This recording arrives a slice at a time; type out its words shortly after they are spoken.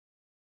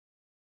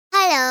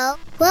Hello,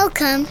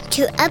 welcome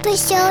to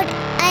episode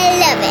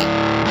 11.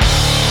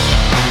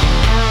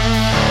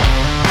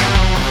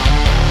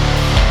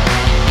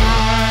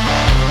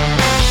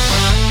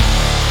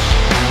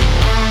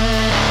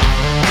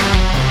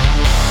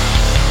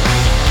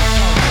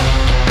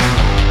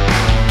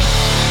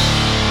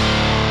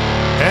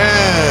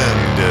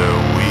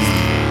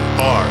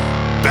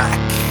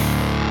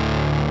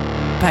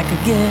 Back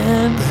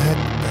again.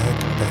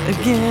 Back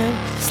again.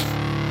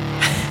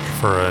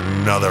 For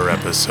another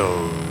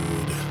episode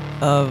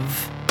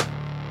of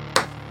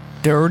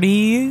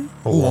Dirty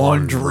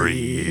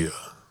Laundry.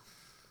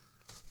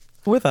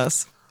 With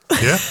us.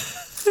 Yeah.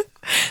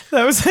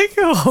 That was like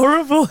a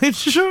horrible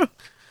intro. Well,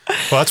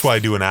 that's why I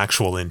do an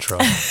actual intro.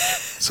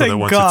 So that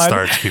once God. it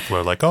starts, people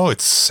are like, oh,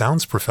 it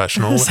sounds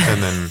professional.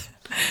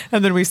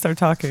 And then we start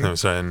talking.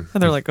 And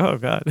they're like, oh,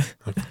 God.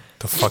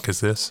 The fuck is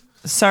this?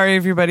 Sorry,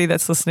 everybody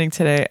that's listening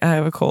today. I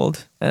have a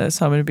cold,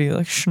 so I'm going to be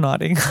like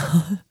snotting.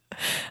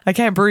 I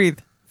can't breathe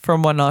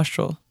from one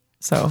nostril.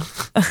 So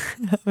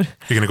You're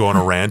going to go on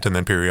a rant and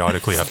then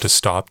periodically have to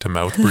stop to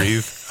mouth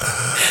breathe.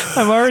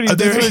 I'm already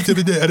doing it.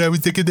 And I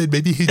was thinking that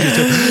maybe he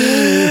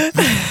just...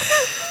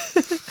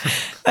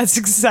 That's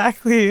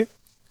exactly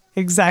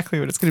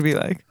what it's going to be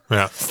like.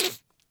 Yeah.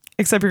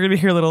 Except you're going to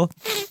hear a little...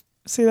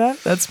 See that?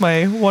 That's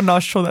my one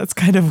nostril that's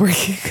kind of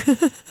working.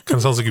 Kind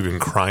of sounds like you've been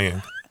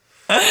crying.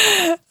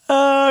 Oh,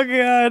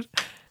 God.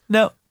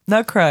 No,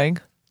 not crying.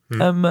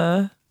 I've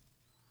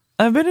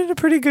been in a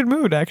pretty good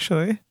mood,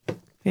 actually.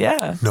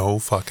 Yeah. No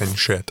fucking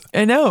shit.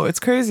 I know.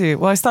 It's crazy.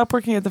 Well, I stopped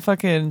working at the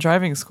fucking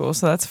driving school,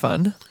 so that's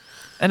fun.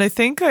 And I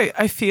think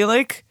I feel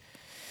like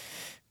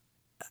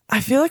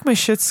my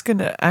shit's going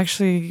to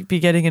actually be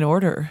getting in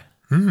order.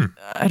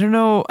 I don't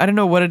know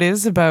what it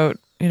is about,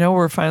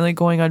 we're finally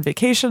going on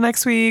vacation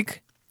next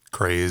week.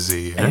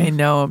 Crazy. I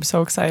know. I'm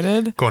so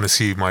excited. Going to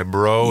see my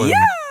bro in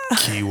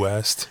Key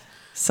West.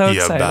 So you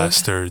excited.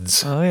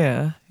 bastards. Oh,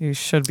 yeah. You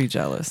should be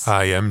jealous.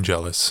 I am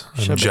jealous.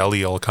 I'm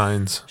jelly all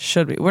kinds.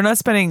 Should be. We're not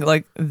spending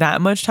like that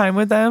much time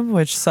with them,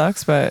 which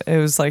sucks, but it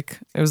was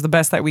the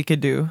best that we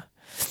could do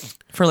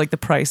for like the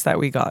price that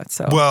we got.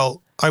 So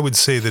well, I would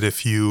say that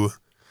if you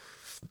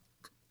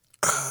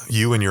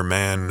and your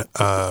man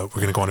were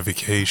going to go on a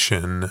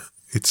vacation,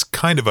 it's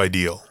kind of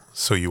ideal.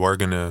 So you are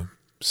going to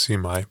see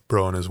my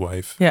bro and his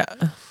wife. Yeah.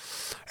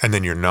 And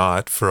then you're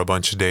not for a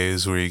bunch of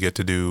days where you get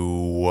to do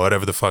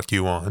whatever the fuck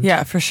you want.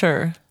 Yeah, for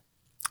sure.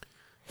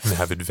 And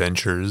have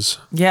adventures.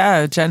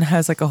 Yeah, Jen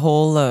has like a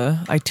whole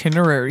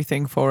itinerary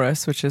thing for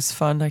us, which is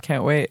fun. I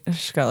can't wait.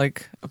 She's got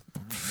like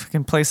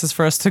fucking places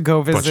for us to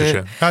go Bunch of visit.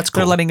 shit. That's cool.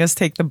 They're letting us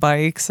take the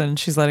bikes and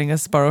she's letting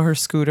us borrow her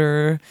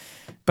scooter.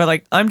 But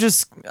like, I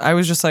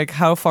was just like,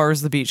 how far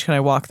is the beach? Can I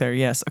walk there?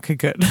 Yes. Okay,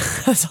 good.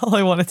 That's all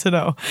I wanted to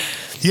know.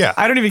 Yeah.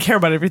 I don't even care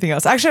about everything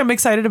else. Actually, I'm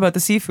excited about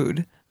the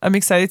seafood. I'm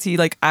excited to eat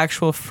like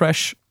actual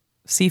fresh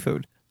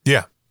seafood.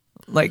 Yeah.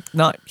 Like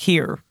not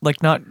here,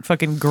 like not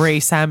fucking gray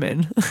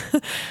salmon.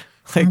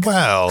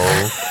 Well,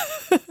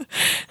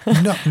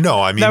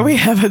 no, I mean. That we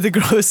have at the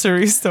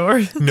grocery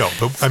store. No,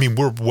 but I mean,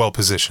 we're well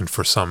positioned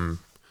for some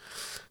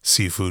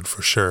seafood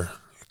for sure.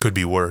 It could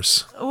be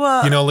worse.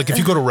 Well, like if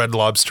you go to Red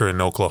Lobster in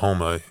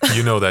Oklahoma,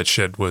 that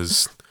shit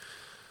was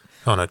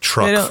on a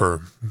truck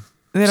for...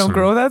 They don't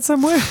grow that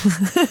somewhere?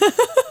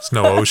 There's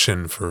no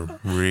ocean for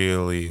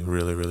really,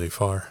 really, really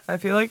far. I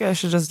feel like I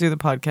should just do the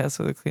podcast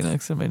with a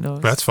Kleenex in my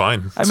nose. That's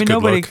fine. I mean,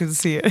 nobody can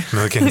see it.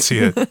 No, they can't see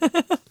it.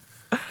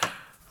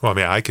 Well, I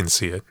mean, I can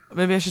see it.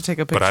 Maybe I should take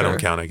a picture. But I don't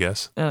count, I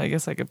guess. And I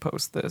guess I could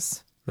post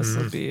this. This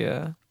will be...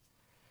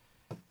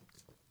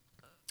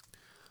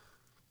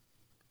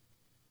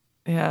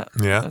 Yeah.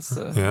 That's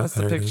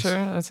the picture.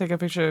 I'll take a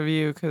picture of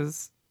you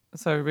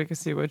so everybody can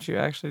see what you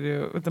actually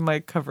do with the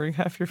mic covering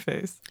half your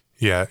face.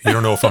 Yeah. You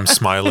don't know if I'm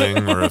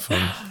smiling or if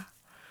I'm...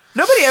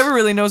 Nobody ever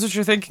really knows what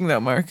you're thinking though,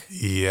 Mark.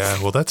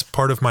 Yeah. Well, that's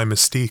part of my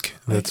mystique.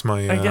 That's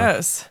my... I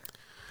guess.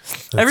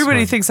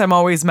 Everybody thinks I'm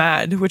always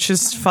mad, which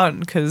is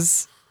fun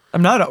because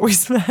I'm not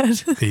always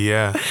mad.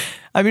 Yeah.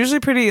 I'm usually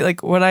pretty,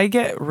 like, when I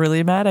get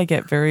really mad, I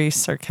get very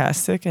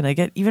sarcastic and I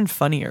get even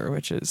funnier,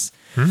 which is...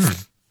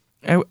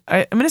 I'm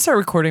going to start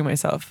recording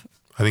myself.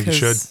 I think you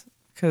should.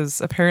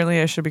 Because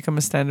apparently I should become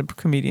a stand-up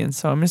comedian.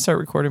 So I'm going to start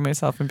recording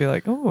myself and be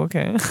like, oh,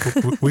 okay.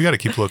 We got to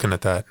keep looking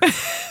at that.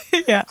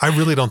 Yeah. I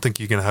really don't think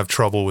you're going to have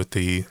trouble with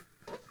the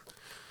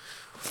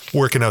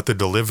working out the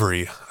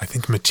delivery. I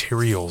think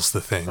material's the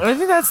thing. I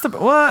think that's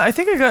I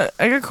think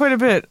I got quite a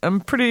bit.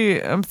 I'm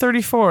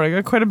 34. I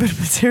got quite a bit of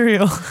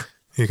material.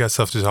 You got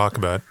stuff to talk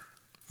about.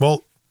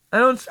 Well,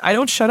 I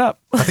don't shut up.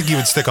 I think you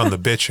would stick on the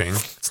bitching.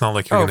 It's not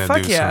like you're going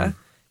to do some...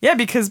 Yeah,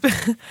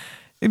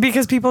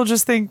 because people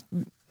just think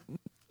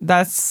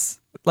that's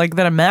like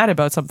that I'm mad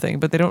about something,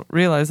 but they don't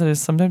realize that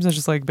sometimes I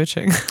just like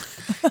bitching.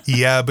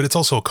 Yeah, but it's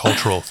also a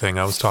cultural thing.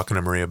 I was talking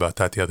to Maria about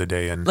that the other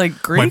day, and like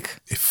Greek.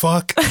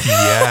 Fuck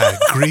yeah,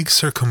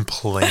 Greeks are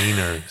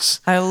complainers.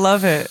 I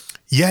love it.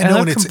 Yeah, no,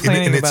 and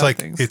it's like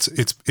things.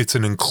 it's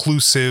an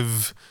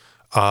inclusive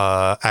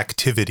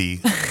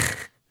activity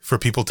for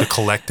people to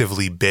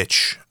collectively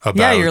bitch about.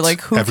 Yeah, you're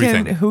like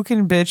everything. who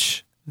can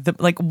bitch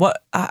like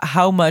what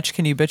how much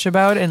can you bitch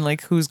about, and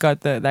like who's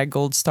got that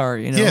gold star,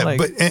 you know? Yeah, like,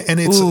 but and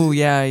it's ooh,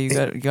 yeah, you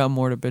got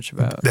more to bitch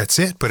about. that's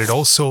it. But it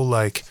also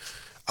like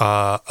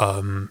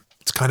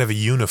it's kind of a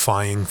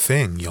unifying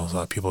thing.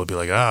 People will be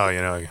like, oh,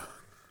 you know,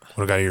 would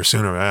have got here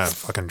sooner.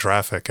 Fucking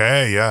traffic.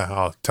 Hey,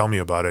 yeah, tell me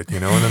about it. You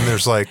know, and then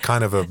there's like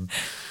kind of a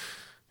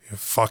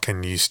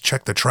fucking, you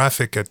check the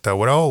traffic at the,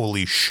 what,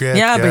 holy shit.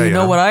 Yeah, but you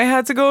know what I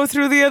had to go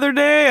through the other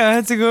day? I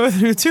had to go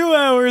through 2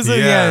 hours.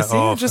 And see,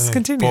 it just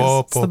continues.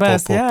 It's the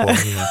best. Yeah.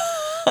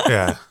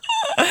 Yeah.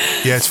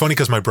 Yeah, it's funny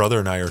because my brother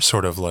and I are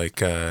sort of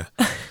like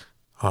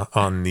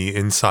on the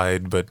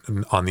inside, but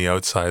on the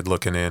outside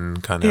looking in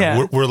kind of.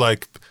 Yeah. We're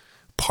like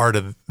part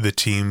of the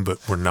team, but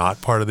we're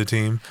not part of the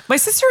team. My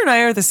sister and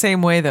I are the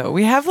same way, though.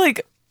 We have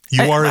like,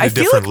 You are at a different level.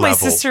 I feel like my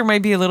level. sister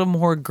might be a little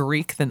more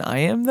Greek than I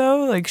am,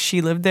 though. Like she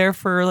lived there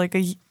for like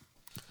year and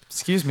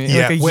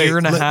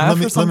a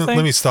half or something.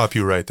 Let me stop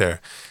you right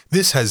there.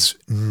 This has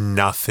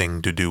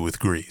nothing to do with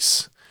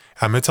Greece.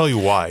 I'm going to tell you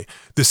why.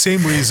 The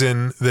same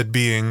reason that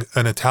being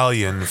an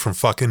Italian from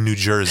fucking New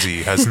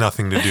Jersey has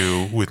nothing to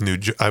do with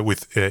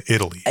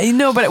Italy.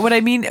 No, but what I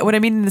mean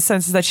in the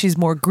sense is that she's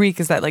more Greek,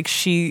 is that like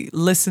she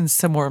listens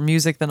to more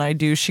music than I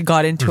do. She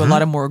got into a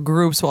lot of more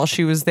groups while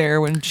she was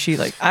there. When she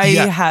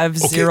have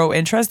zero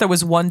interest. There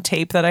was one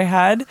tape that I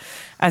had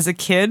as a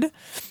kid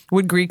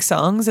with Greek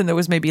songs, and there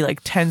was maybe like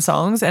 10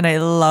 songs, and I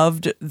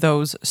loved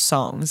those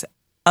songs.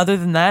 Other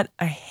than that,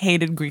 I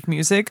hated Greek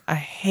music. I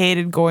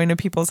hated going to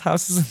people's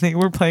houses and they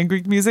were playing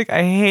Greek music.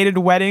 I hated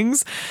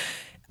weddings.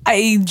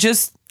 I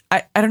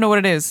don't know what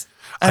it is.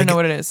 I don't know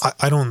what it is.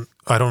 I don't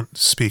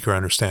speak or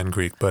understand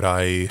Greek, but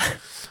I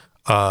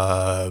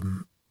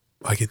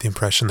get the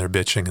impression they're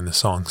bitching in the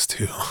songs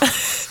too.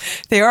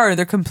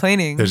 They're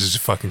complaining. They're just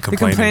fucking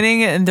complaining. They're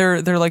complaining, and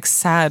they're like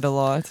sad a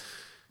lot.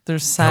 They're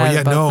sad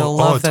about the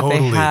love that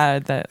they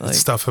had. That like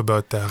stuff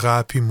about the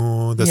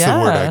rapimu. That's the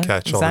word I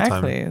catch all the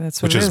time. Exactly.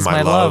 That's what which it is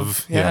my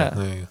love.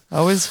 Yeah.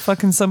 Always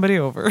fucking somebody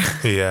over.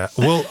 Yeah.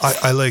 Well,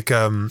 I like.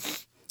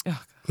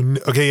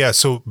 Okay. Yeah.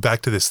 So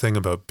back to this thing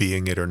about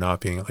being it or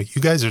not being it. Like,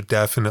 you guys are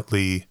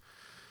definitely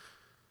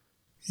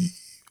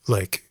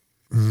like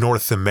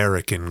North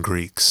American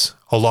Greeks.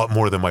 A lot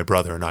more than my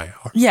brother and I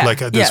are. Yeah. Like,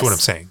 that's what I'm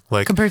saying.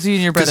 Like, compared to you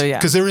and your brother,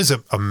 Because there is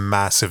a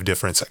massive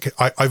difference.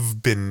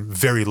 I've been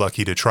very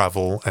lucky to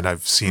travel, and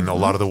I've seen a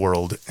lot of the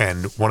world.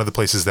 And one of the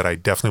places that I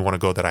definitely want to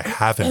go that I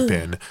haven't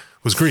been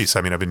was Greece.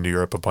 I mean, I've been to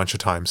Europe a bunch of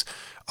times.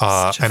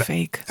 Such a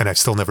fake. And I've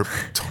still never...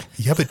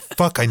 Yeah, but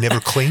fuck, I never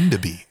claimed to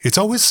be. It's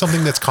always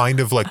something that's kind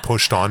of like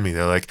pushed on me.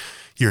 They're like,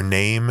 your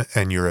name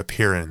and your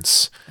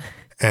appearance,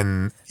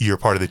 and you're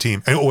part of the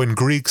team. And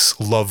Greeks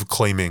love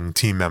claiming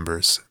team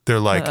members. They're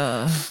like...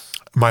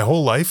 My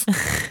whole life,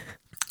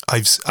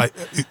 especially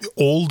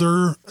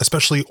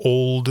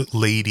old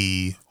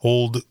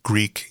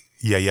Greek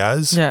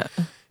yayas,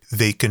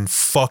 they can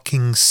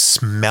fucking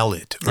smell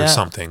it or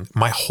something.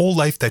 My whole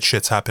life, that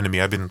shit's happened to me.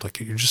 I've been like,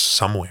 you're just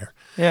somewhere.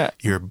 Yeah.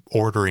 You're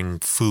ordering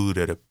food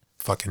at a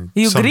fucking...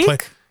 You Greek?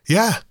 Place.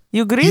 Yeah.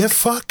 You Greek? Yeah,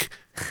 fuck.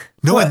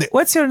 No,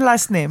 what's your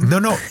last name?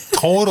 No,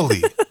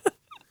 totally.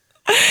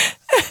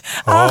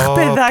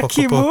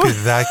 Pedakimu.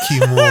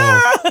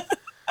 Pedakimu.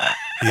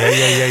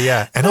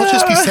 Yeah. And I'll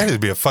just be standing there,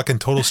 be a fucking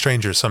total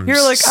stranger. Some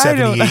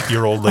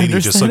 78-year-old lady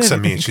just looks at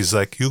me and she's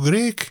like, you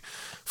Greek?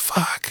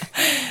 Fuck.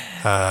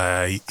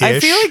 I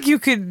feel like you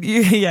could,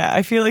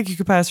 I feel like you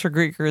could pass for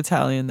Greek or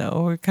Italian,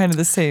 though. We're kind of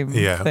the same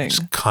thing.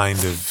 It's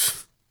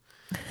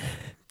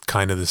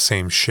kind of the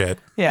same shit.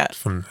 Yeah.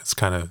 It's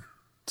kind of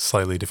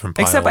slightly different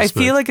piles. Except I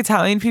feel like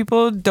Italian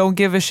people don't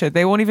give a shit.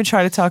 They won't even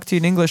try to talk to you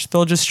in English.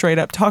 They'll just straight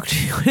up talk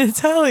to you in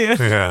Italian.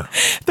 Yeah.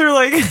 They're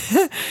like,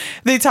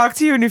 they talk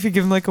to you, and if you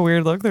give them like a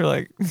weird look, they're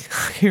like,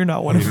 you're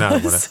not one of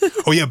us.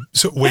 Oh yeah.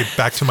 So wait,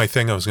 back to my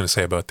thing I was going to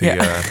say about the,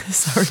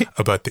 sorry.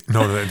 About the,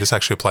 no, this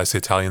actually applies to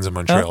Italians in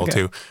Montreal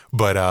too.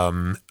 But,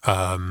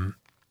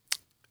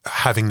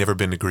 having never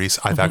been to Greece,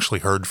 I've actually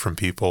heard from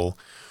people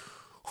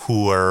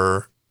who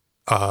are,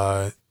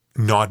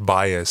 not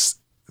biased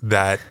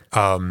that,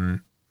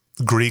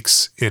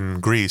 Greeks in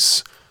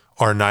Greece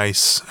are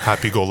nice,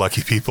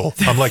 happy-go-lucky people.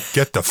 I'm like,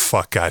 get the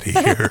fuck out of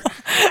here.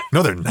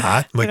 No, they're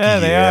not. Like,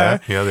 they are.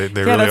 Yeah, they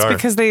really are. That's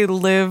because they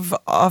live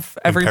off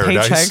every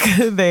paycheck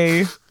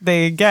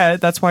they get.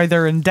 That's why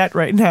they're in debt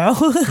right now.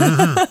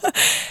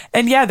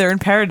 And they're in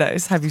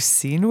paradise. Have you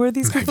seen where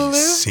these people live?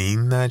 Have you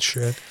seen that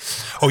shit?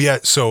 Oh yeah.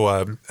 So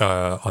on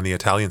the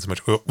Italians,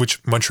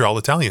 which Montreal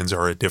Italians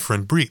are a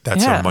different breed.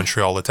 That's a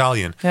Montreal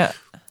Italian. Yeah.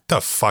 The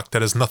fuck?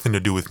 That has nothing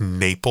to do with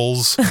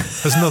Naples.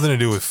 Has nothing to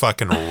do with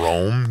fucking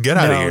Rome. Get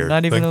out of here.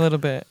 Not even a little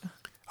bit.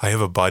 I have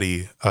a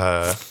buddy,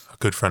 a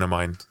good friend of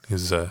mine,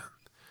 who's a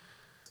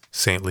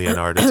Saint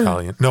Leonard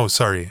Italian. No,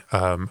 sorry,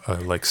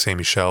 like Saint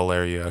Michel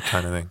area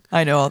kind of thing.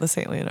 I know all the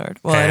Saint Leonard.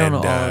 Well, I don't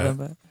know all of them,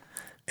 but.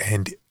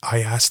 And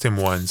I asked him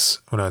once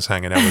when I was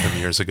hanging out with him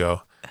years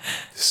ago.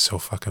 This is so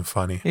fucking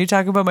funny. Are you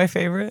talking about my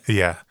favorite?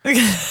 Yeah.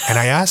 And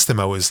I asked him,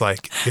 I was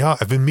like,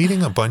 I've been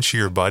meeting a bunch of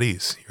your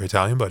buddies, your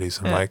Italian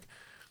buddies. I'm like,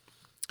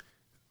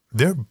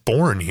 they're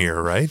born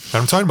here, right? And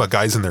I'm talking about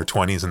guys in their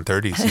 20s and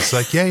 30s. He's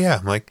like, yeah.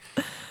 I'm like,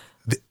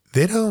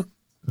 they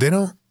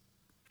don't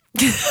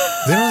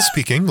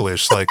speak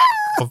English like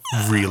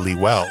really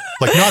well.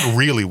 Like not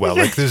really well.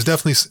 Like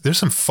there's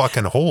some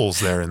fucking holes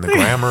there in the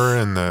grammar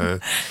and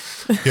the,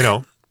 you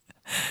know.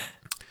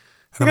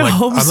 And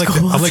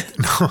I'm like,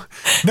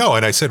 no.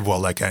 And I said, well,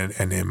 like,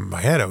 and in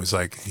my head, I was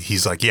like,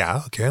 he's like,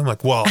 yeah, okay. I'm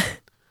like, well,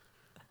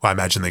 I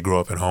imagine they grew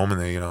up at home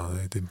and they, you know,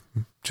 they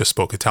just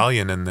spoke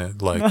Italian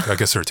and like, I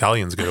guess their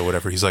Italian's good or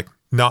whatever. He's like,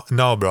 no,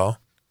 bro,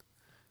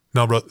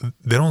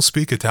 they don't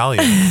speak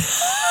Italian.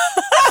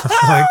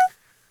 I'm like,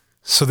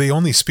 so they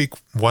only speak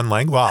one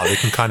language? Wow, they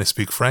can kind of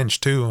speak French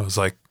too. I was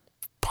like,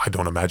 I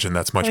don't imagine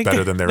that's much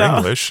better than their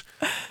English.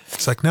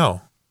 It's like,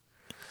 no.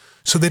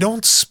 So they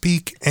don't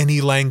speak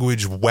any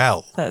language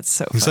well. That's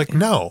so He's funny. like,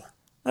 no.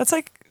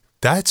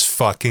 That's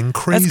fucking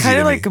crazy. That's kind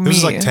of like me.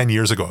 This was like 10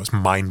 years ago. It was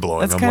mind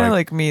blowing. That's kind of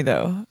like me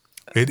though.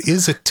 It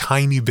is a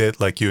tiny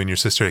bit like you and your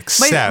sister,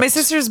 except my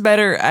sister's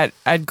better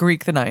at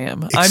Greek than I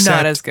am. I'm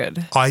not as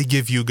good. I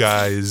give you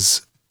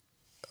guys,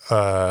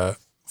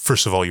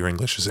 first of all, your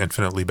English is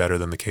infinitely better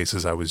than the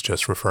cases I was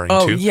just referring to.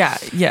 Oh yeah,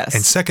 yes.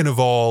 And second of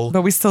all,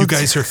 but you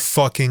guys are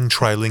fucking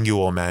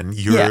trilingual, man.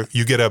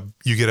 You get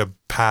a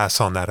pass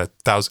on that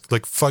 1,000.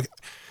 Like fuck,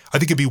 I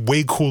think it'd be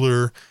way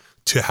cooler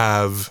to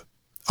have.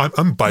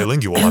 I'm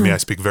bilingual. I mean, I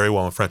speak very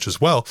well in French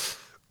as well,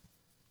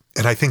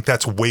 and I think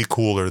that's way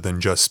cooler than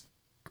just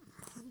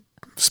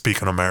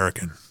speaking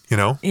American. You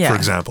know, for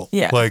example,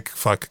 like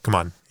fuck, come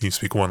on, you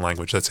speak one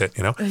language. That's it.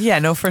 You know. Yeah,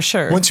 no, for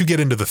sure. Once you get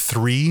into the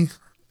 3.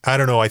 I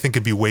don't know. I think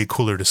it'd be way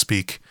cooler to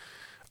speak,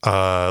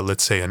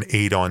 let's say, an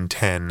 8 on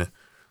 10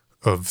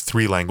 of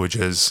 3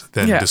 languages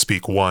than to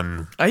speak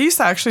one. I used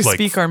to actually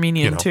speak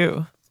Armenian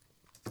too.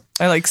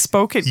 I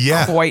spoke it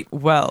quite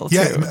well.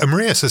 Yeah, too.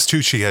 Maria says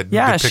too. She had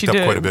picked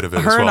up quite a bit of it.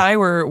 Her as well. and I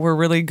were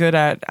really good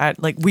at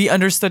we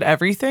understood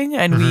everything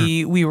and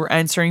we were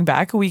answering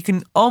back. We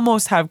can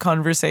almost have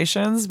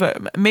conversations,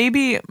 but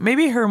maybe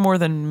her more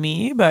than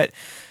me, but.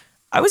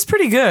 I was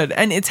pretty good.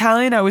 And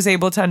Italian, I was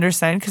able to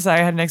understand because I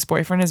had an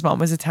ex-boyfriend. His mom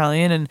was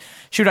Italian and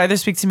she would either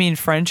speak to me in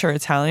French or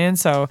Italian.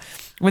 So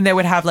when they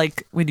would have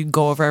we'd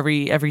go over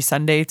every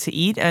Sunday to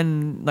eat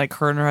and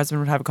her and her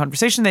husband would have a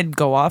conversation, they'd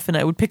go off and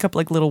I would pick up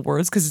little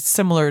words because it's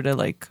similar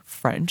to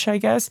French, I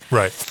guess.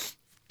 Right.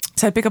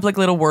 So I'd pick up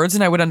little words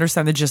and I would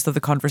understand the gist of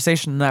the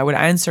conversation and I would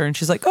answer and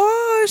she's like,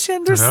 oh, she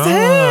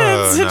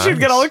understands. And she'd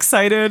get all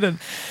excited. And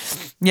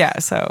yeah,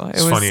 so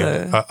it was funny.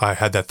 I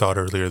had that thought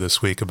earlier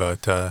this week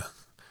about...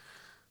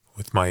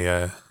 with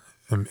my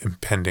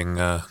impending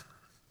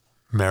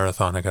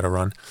marathon I got to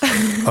run.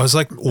 I was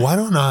like, why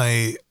don't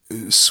I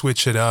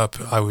switch it up?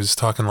 I was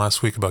talking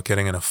last week about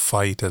getting in a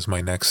fight as my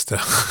next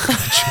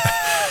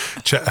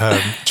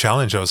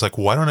challenge. I was like,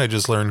 why don't I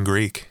just learn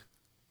Greek?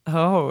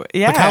 Oh,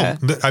 yeah.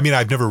 I mean,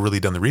 I've never really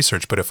done the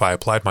research, but if I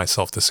applied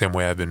myself the same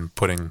way I've been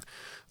putting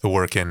the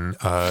work in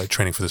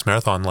training for this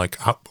marathon, I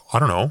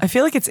don't know. I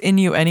feel like it's in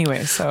you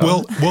anyway. So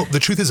well, the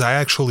truth is,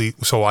 I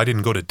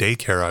didn't go to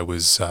daycare.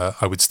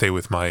 I would stay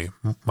with my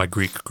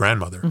Greek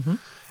grandmother,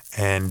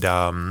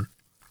 and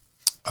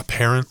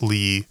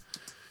apparently,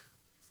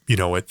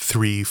 at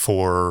 3,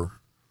 4,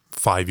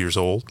 5 years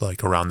old,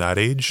 around that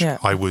age,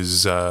 I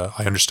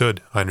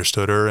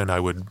understood her, and I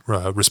would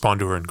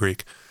respond to her in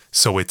Greek.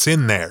 So it's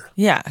in there.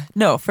 Yeah,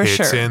 no, for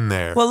sure. It's in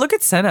there. Well, look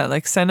at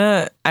Senna.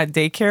 Senna at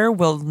daycare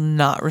will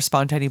not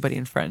respond to anybody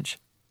in French.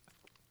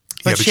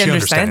 But she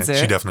understands it.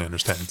 She definitely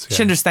understands. Yeah.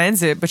 She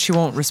understands it, but she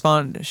won't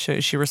respond.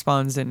 She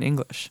responds in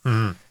English.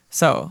 Mm-hmm.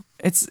 So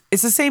it's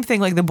the same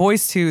thing. The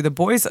boys too. The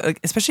boys,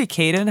 especially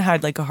Caden,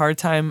 had a hard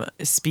time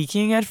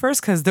speaking at first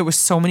because there was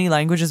so many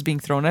languages being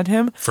thrown at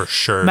him. For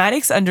sure.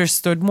 Maddox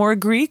understood more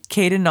Greek.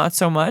 Caden not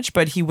so much,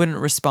 but he wouldn't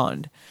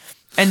respond.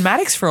 And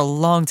Maddox for a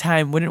long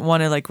time wouldn't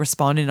want to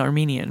respond in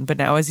Armenian, but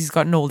now as he's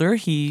gotten older,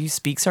 he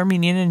speaks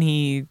Armenian and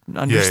he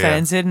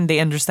understands it, and they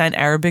understand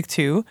Arabic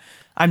too.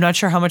 I'm not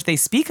sure how much they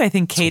speak. I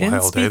think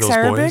Caden speaks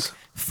Arabic. Boys.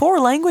 4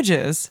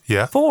 languages.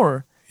 Yeah.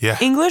 4. Yeah.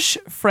 English,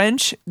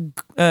 French,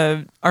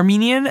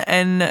 Armenian,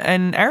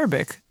 and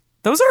Arabic.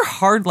 Those are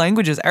hard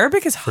languages.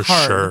 Arabic is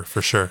hard.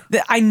 For sure.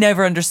 I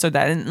never understood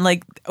that.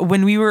 And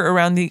when we were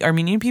around the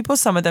Armenian people,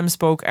 some of them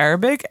spoke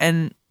Arabic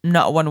and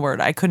not one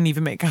word. I couldn't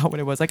even make out what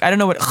it was. I don't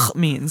know what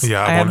means.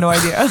 Yeah, I have no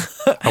idea.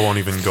 I won't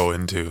even go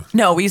into.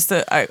 No, I used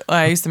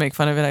to make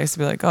fun of it. I used to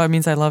be like, oh, it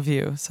means I love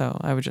you. So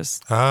I would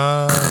just.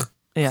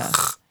 Yeah.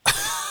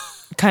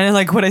 Kind of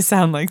like what I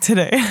sound like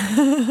today.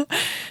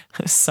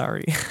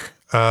 Sorry.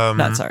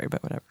 Not sorry,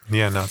 but whatever.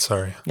 Yeah, not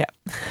sorry. Yeah.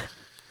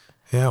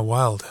 Yeah,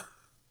 wild.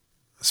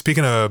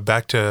 Speaking of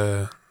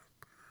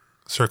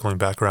circling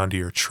back around to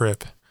your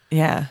trip.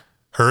 Yeah.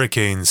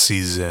 Hurricane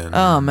season.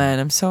 Oh man,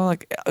 I'm so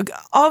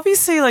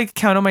obviously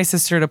count on my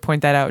sister to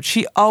point that out.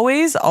 She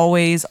always,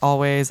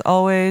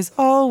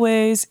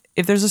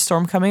 if there's a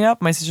storm coming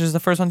up, my sister's the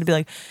first one to be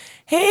like,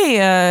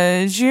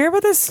 hey, did you hear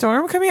about this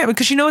storm coming up?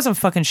 Because she knows I'm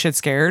fucking shit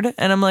scared.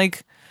 And I'm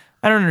like,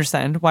 I don't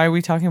understand. Why are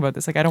we talking about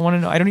this? I don't want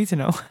to know. I don't need to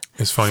know.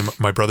 It's funny.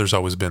 My brother's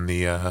always been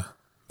the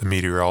the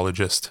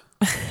meteorologist.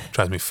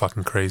 Drives me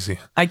fucking crazy.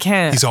 I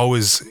can't. He's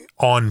always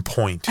on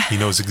point. He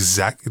knows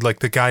exactly, like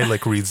the guy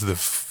like reads the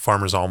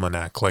Farmer's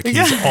Almanac. Like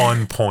he's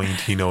on point.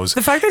 He knows.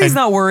 The fact that he's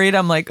not worried,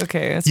 I'm like,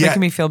 okay, it's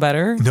making me feel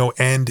better. No,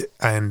 and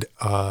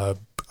I'll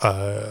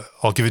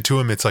give it to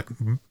him. It's like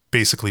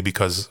basically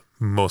because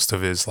most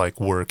of his like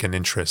work and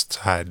interests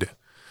had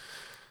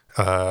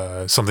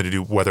something to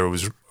do, whether it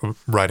was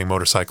riding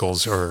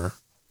motorcycles or,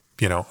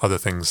 you know, other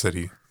things that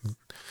he,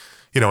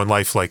 you know, in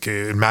life, like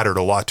it mattered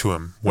a lot to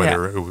him,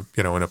 whether, it,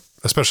 you know,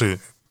 especially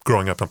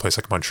growing up in a place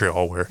like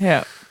Montreal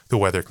where the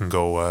weather can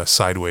go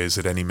sideways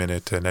at any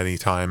minute and any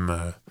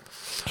time.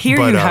 Here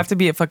you have to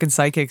be a fucking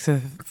psychic to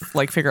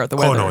like figure out the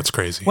weather. Oh no, it's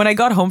crazy. When I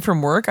got home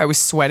from work, I was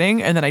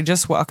sweating and then I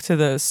just walked to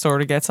the store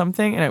to get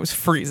something and I was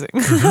freezing.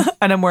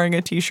 And I'm wearing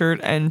a t-shirt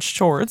and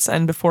shorts,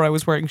 and before I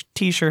was wearing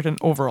t-shirt and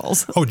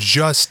overalls. Oh,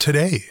 just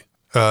today.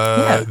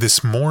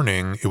 This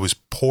morning it was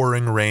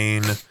pouring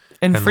rain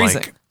and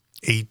freezing. Like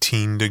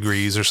 18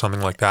 degrees or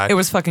something like that. It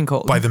was fucking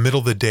cold. By the middle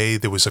of the day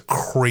there was a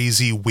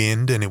crazy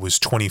wind and it was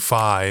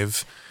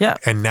 25. Yeah.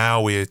 And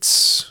now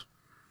it's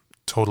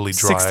totally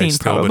dry 16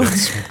 still, probably. but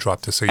it's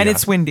dropped to 6. And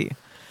it's windy.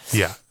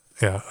 Yeah.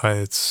 Yeah.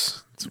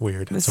 It's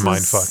weird. It's a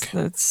mind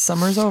fuck.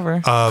 Summer's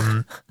over.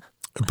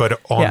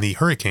 But on the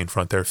hurricane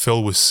front there,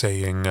 Phil was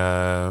saying,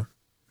 that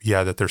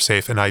they're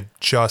safe. And I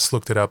just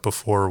looked it up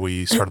before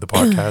we started the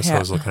podcast. I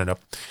was looking it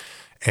up.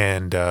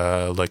 And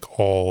like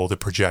all the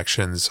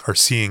projections are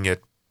seeing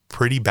it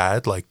pretty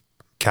bad, like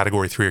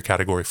category 3 or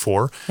category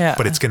 4. Yeah.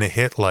 But it's going to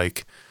hit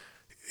like,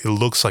 it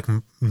looks like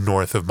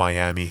north of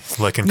Miami,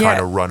 like and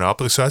kind of run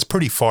up. So that's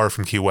pretty far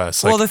from Key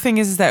West. Like, well, the thing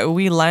is that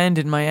we land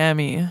in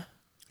Miami.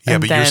 Yeah,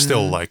 but you're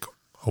still like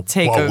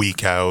a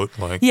week out.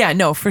 Like, yeah,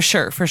 no, for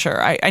sure.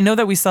 I know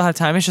that we still have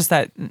time. It's just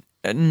that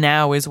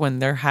now is when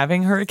they're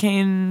having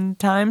hurricane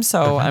time.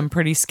 So I'm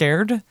pretty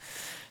scared.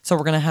 So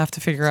we're going to have to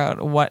figure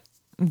out what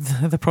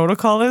the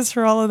protocol is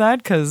for all of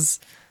that, because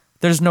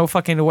there's no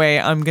fucking way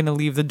I'm going to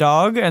leave the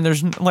dog and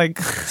there's like,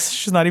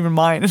 she's not even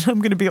mine and I'm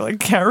going to be like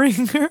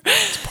carrying her.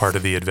 It's part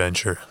of the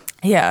adventure.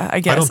 Yeah, I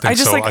guess. I don't think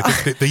so. Like, I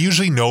think they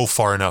usually know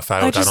far enough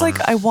out.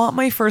 I want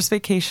my first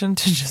vacation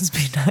to just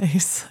be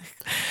nice.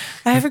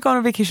 I haven't gone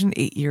on vacation in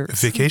 8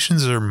 years.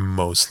 Vacations are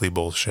mostly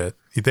bullshit.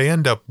 They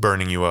end up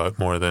burning you out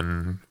more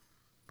than...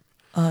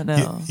 Oh,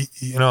 no.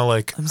 You know,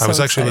 like, I was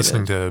actually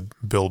listening to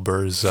Bill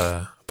Burr's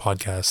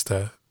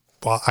podcast.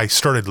 Well, I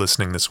started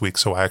listening this week,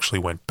 so I actually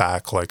went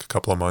back like a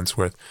couple of months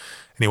worth.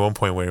 And at one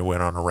point we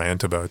went on a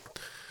rant about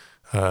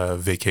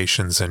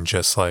vacations and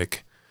just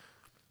like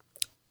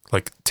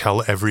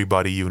tell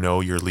everybody you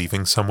know you're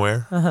leaving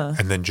somewhere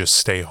and then just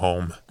stay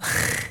home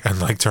and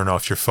like turn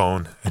off your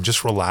phone and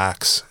just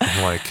relax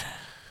and like...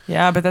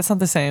 Yeah, but that's not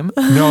the same.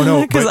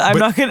 No. Because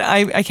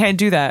I can't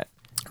do that.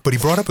 But he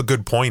brought up a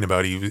good point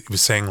about he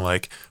was saying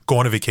like go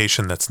on a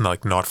vacation that's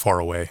not far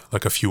away,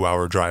 like a few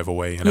hour drive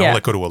away, you know,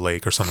 like go to a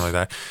lake or something like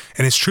that.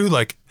 And it's true,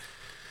 like,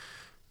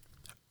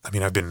 I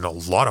mean, I've been in a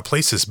lot of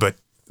places, but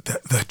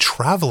the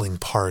traveling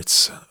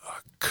parts,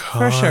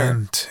 for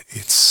sure.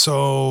 It's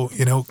so,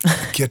 you know,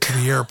 get to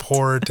the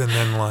airport and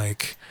then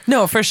like...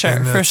 No, for sure.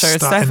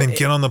 It's and then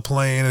get on the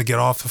plane and get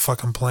off the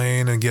fucking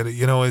plane and get it,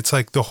 you know, it's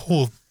like the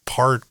whole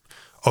part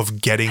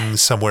of getting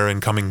somewhere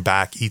and coming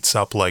back eats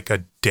up like a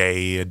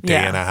day and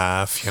a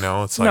half, you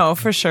know. It's like, no,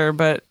 for sure.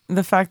 But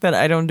the fact that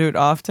I don't do it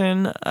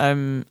often,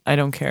 I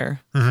don't care.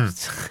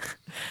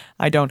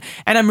 I don't,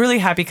 and I'm really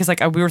happy because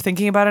like we were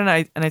thinking about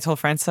it, and I told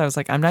Francis, I was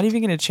like, I'm not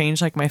even going to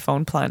change like my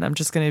phone plan. I'm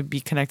just going to be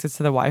connected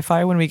to the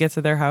Wi-Fi when we get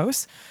to their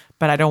house,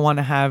 but I don't want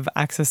to have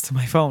access to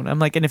my phone. I'm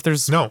like, and if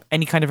there's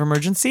any kind of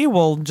emergency,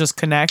 we'll just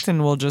connect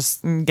and we'll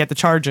just get the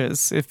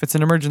charges if it's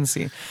an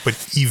emergency.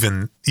 But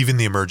even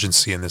the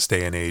emergency in this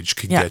day and age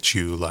could get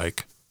you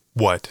like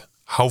what?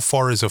 How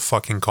far is a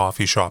fucking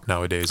coffee shop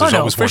nowadays? There's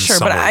always for one sure.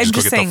 somewhere. But I'm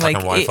just saying, like,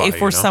 Wi-Fi,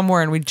 if we're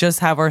somewhere and we just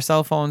have our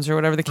cell phones or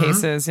whatever the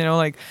case is, you know,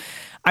 like,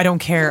 I don't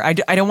care. I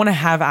don't want to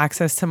have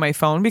access to my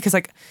phone because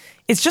like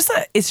it's just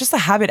a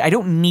habit. I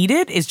don't need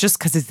it. It's just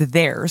because it's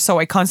there. So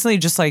I constantly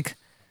just like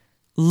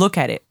look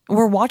at it.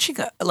 We're watching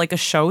a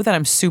show that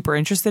I'm super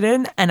interested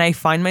in, and I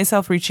find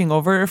myself reaching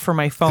over for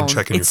my phone. And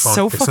checking it's your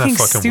phone. So fucking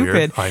stupid.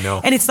 Weird? I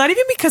know. And it's not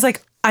even because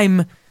like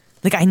I'm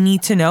like I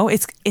need to know.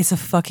 It's a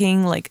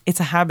fucking like it's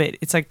a habit.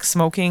 It's like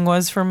smoking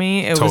was for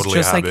me. It was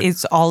just like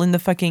it's all in the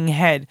fucking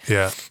head.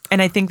 Yeah.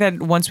 And I think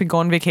that once we go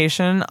on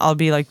vacation, I'll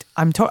be like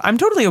I'm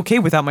totally okay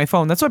without my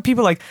phone. That's what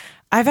people like.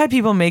 I've had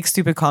people make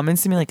stupid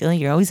comments to me like, "Oh,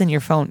 you're always on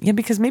your phone." Yeah,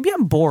 because maybe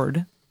I'm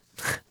bored.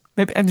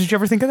 Maybe, did you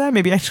ever think of that?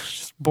 Maybe I'm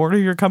just bored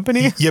of your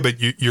company. Yeah, but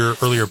your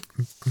earlier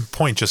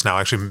point just now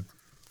actually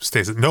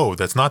states that no,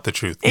 that's not the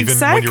truth.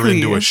 Exactly. Even when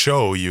you're into a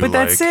show, But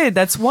that's it.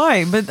 That's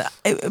why.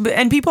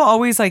 And people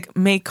always like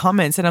make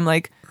comments, and I'm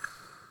like,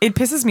 it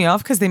pisses me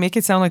off because they make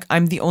it sound like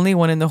I'm the only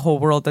one in the whole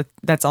world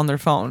that's on their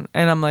phone,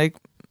 and I'm like,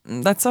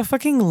 that's a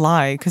fucking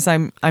lie because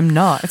I'm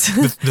not.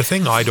 The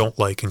thing I don't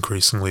like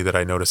increasingly that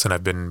I notice, and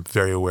I've been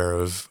very aware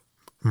of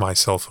my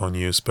cell phone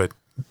use, but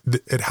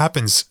it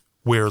happens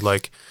where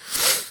like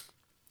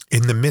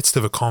in the midst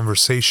of a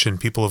conversation,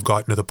 people have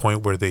gotten to the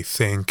point where they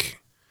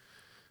think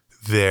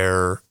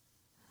their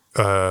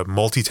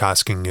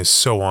multitasking is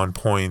so on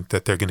point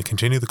that they're going to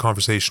continue the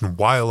conversation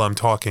while I'm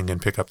talking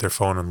and pick up their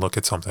phone and look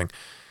at something.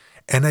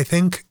 And I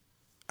think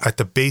at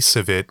the base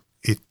of it,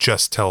 it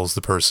just tells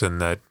the person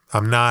that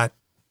I'm not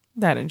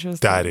that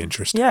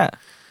interested. Yeah.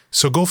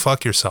 So go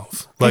fuck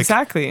yourself. Like,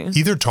 exactly.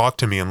 Either talk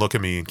to me and look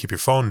at me and keep your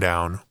phone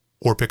down,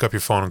 or pick up your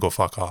phone and go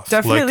fuck off.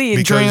 Definitely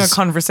like, during a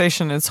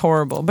conversation, it's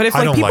horrible. But if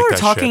like people are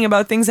talking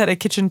about things at a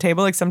kitchen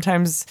table, like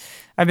sometimes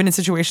I've been in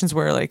situations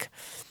where like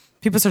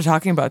people start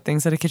talking about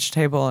things at a kitchen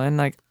table and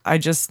like I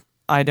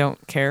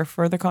don't care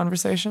for the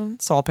conversation.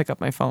 So I'll pick up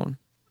my phone.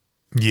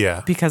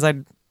 Yeah. Because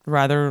I'd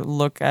rather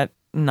look at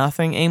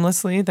nothing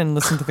aimlessly than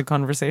listen to the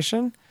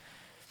conversation.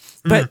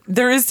 But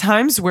there is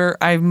times where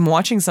I'm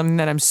watching something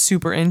that I'm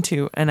super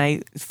into and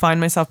I find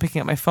myself picking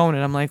up my phone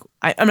and I'm like,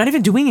 I'm not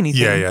even doing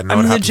anything. Yeah, no,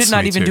 I'm legit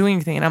not even doing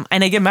anything. And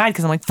I get mad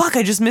because I'm like, fuck,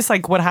 I just missed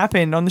like what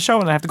happened on the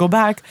show and I have to go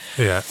back.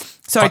 Yeah.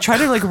 So I try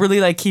to like really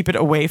like keep it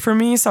away from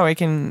me so I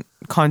can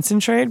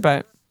concentrate.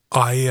 But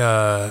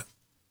I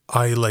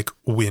like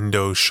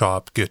window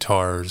shop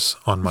guitars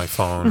on my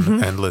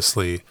phone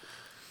endlessly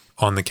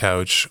on the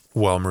couch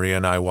while Maria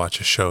and I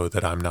watch a show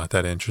that I'm not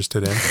that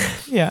interested in.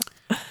 Yeah.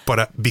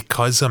 But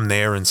because I'm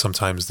there and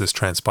sometimes this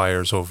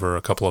transpires over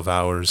a couple of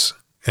hours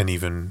and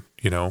even,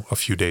 a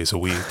few days a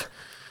week,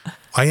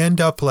 I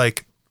end up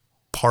like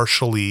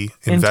partially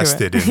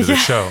invested into the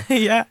show.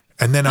 Yeah.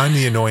 And then I'm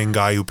the annoying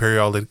guy who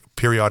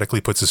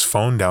periodically puts his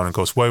phone down and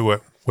goes, wait,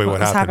 what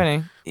happened?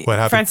 Happening? What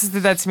happened? Francis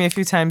did that to me a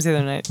few times the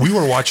other night. We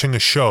were watching a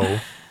show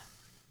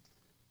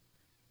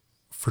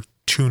for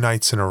 3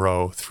 nights in a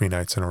row.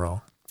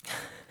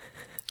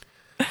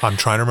 I'm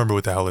trying to remember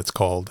what the hell it's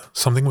called.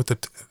 Something with the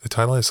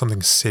title has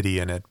something city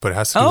in it, but it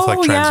has to do with like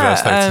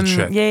transvestites and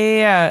shit.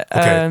 Yeah.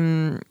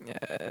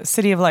 Okay.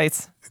 City of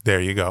Lights. There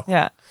you go.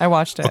 Yeah, I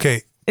watched it.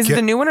 Okay. Is it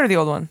the new one or the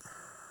old one?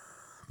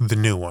 The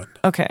new one.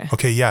 Okay.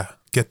 Okay, yeah.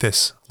 Get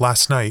this.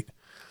 Last night,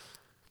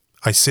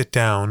 I sit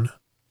down.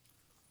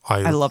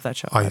 I love that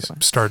show. I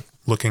start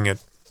looking at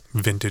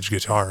vintage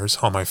guitars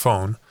on my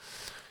phone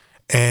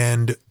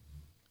and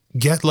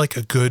get like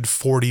a good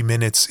 40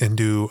 minutes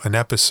into an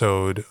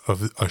episode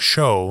of a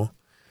show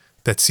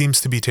that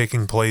seems to be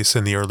taking place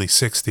in the early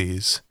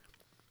 60s.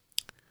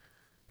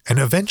 And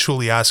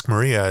eventually ask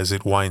Maria as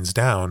it winds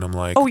down, I'm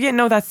like, oh yeah,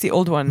 no, that's the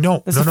old one.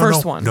 No, that's the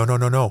first one.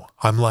 No.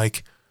 I'm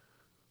like,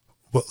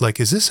 what?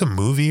 Like, is this a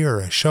movie or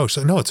a show?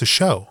 So no, it's a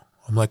show.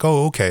 I'm like,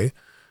 oh, okay.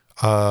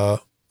 Are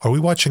we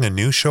watching a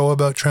new show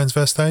about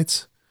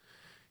transvestites?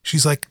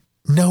 She's like,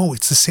 no,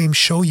 it's the same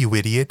show, you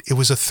idiot. It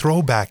was a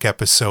throwback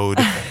episode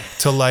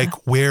to like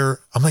where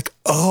I'm like,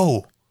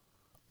 oh,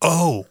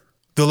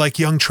 the like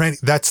young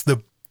that's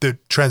the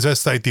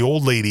transvestite, the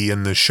old lady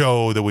in the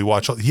show that we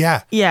watch.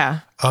 Yeah.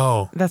 Yeah.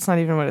 Oh. That's not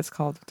even what it's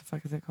called. What the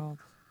fuck is it called?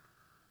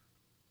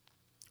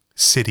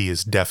 City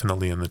is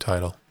definitely in the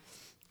title.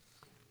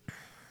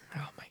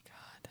 Oh my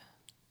God.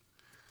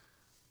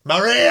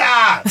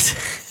 Maria!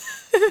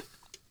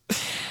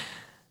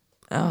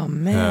 Oh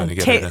man.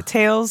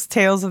 Tales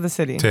of the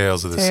City.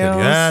 Tales of the City.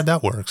 Yeah,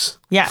 that works.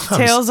 Yeah,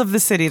 Tales of the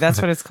City.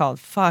 That's what it's called.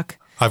 Fuck.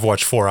 I've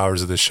watched 4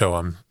 hours of this show.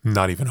 I'm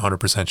not even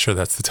 100% sure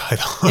that's the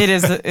title. It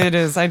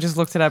is. I just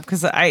looked it up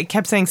because I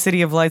kept saying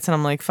City of Lights and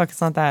I'm like, fuck,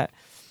 it's not that.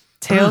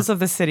 Tales of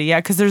the City. Yeah,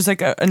 because there's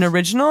like an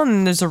original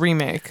and there's a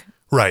remake.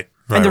 Right.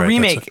 And the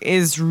remake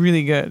is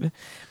really good.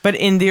 But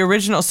in the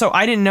original, so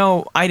I didn't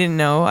know.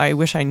 I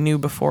wish I knew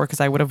before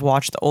because I would have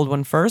watched the old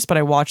one first, but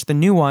I watched the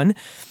new one.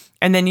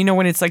 And then,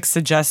 when it's like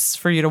suggests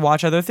for you to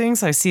watch other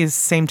things, I see the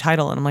same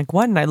title and I'm like,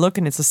 what? And I look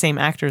and it's the same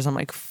actors. I'm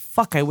like,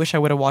 fuck, I wish I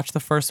would have watched the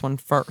first one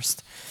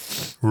first.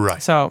 Right.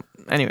 So,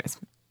 anyways,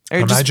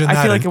 I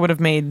feel like it would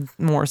have made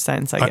more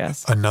sense, I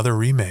guess. Another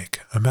remake.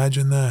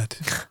 Imagine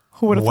that.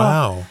 Who would have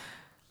Wow. thought?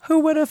 Who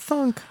would have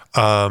thunk?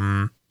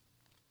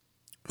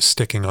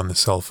 Sticking on the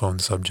cell phone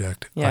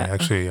subject. Yeah. I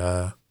actually,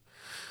 I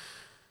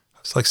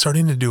was like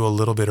starting to do a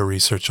little bit of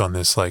research on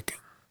this, like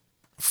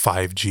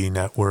 5G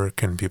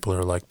network, and people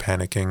are like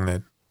panicking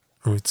that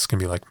it's going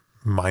to be like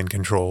mind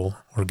control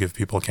or give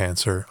people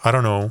cancer. I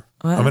don't know.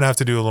 What? I'm going to have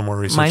to do a little more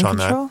research mind on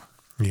control?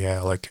 that.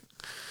 Yeah. Like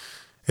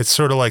it's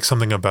sort of like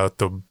something about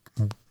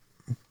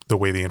the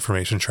way the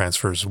information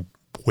transfers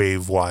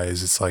wave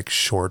wise. It's like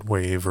short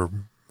wave or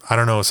I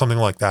don't know, something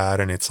like that.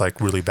 And it's like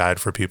really bad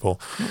for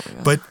people.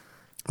 But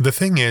the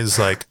thing is,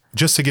 like,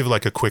 just to give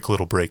like a quick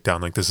little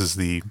breakdown, like this is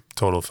the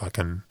total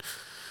fucking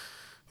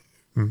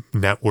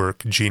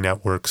network, G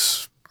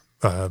networks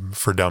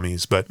for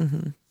dummies. But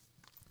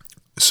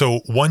so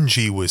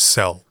 1G was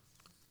cell,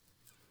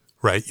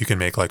 right? You can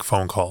make like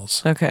phone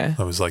calls. Okay.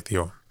 That was like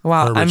the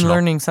wow, original. I'm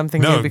learning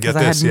something new because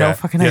I had no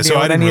fucking idea so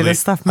what any of this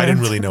stuff meant. I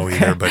didn't really know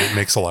either, but it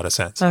makes a lot of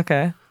sense.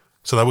 Okay.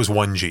 So that was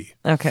 1G.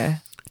 Okay.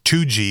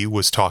 2G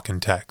was talk and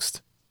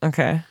text.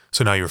 Okay.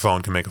 So now your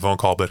phone can make a phone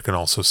call, but it can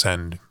also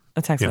send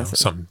a text message.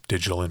 Some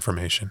digital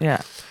information.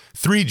 Yeah.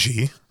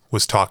 3G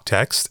was talk,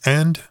 text,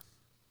 and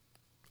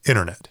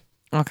internet.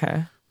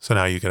 Okay. So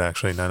now you could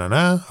actually,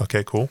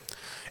 okay, cool.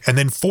 And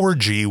then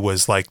 4G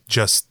was like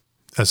just,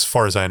 as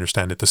far as I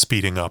understand it, the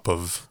speeding up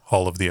of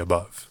all of the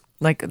above.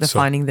 Like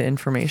finding the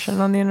information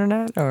on the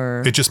internet,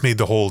 or it just made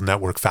the whole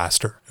network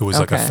faster. It was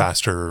like a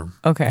faster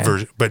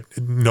version, but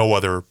no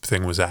other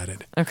thing was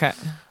added. Okay.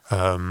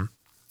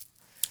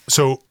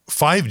 So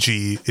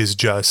 5G is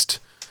just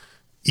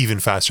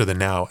even faster than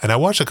now. And I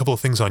watched a couple of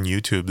things on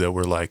YouTube that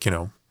were like, you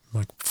know,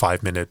 like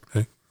 5-minute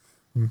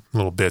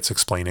little bits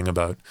explaining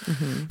about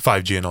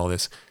 5G and all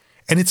this.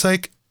 And it's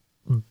like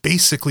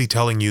basically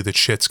telling you that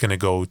shit's going to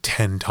go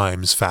 10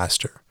 times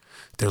faster.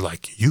 They're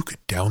like, you could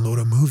download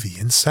a movie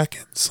in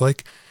seconds.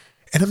 Like,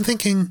 and I'm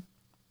thinking,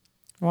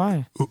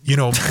 why? You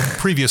know,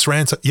 previous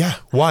rants. Yeah,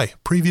 why?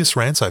 Previous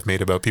rants I've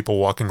made about people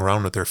walking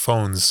around with their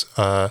phones.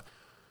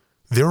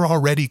 They're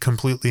already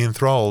completely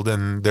enthralled,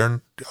 and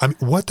I mean,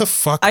 what the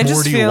fuck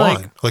more do you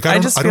want? Like, I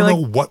don't know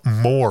what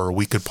more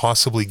we could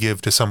possibly give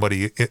to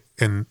somebody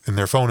in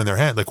their phone in their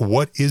hand. Like,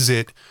 what is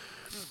it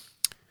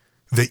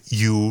that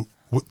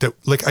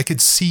like I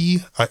could see?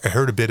 I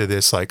heard a bit of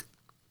this, like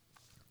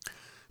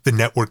the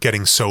network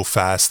getting so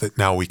fast that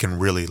now we can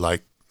really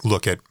like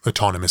look at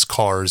autonomous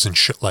cars and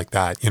shit like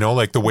that. You know,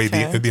 like the way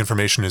the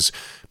information is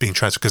being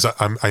transferred. Because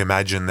I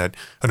imagine that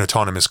an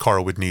autonomous car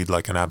would need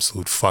like an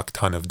absolute fuck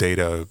ton of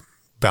data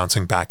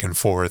bouncing back and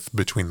forth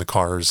between the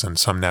cars and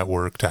some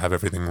network to have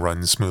everything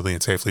run smoothly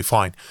and safely,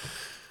 fine.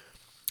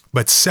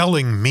 But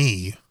selling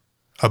me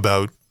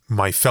about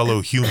my fellow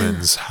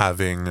humans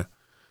having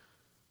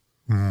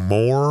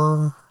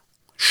more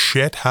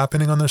shit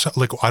happening on their side,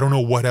 like I don't know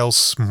what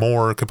else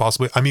more could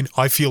possibly. I mean,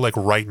 I feel like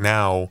right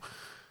now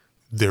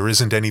there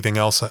isn't anything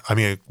else. I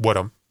mean,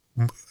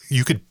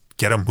 you could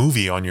get a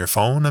movie on your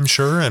phone, I'm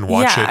sure, and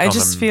watch it. I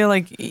just feel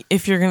like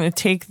if you're going to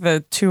take the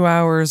 2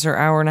 hours or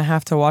hour and a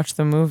half to watch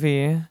the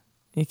movie,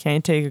 you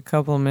can't take a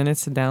couple of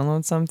minutes to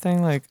download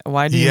something. Like,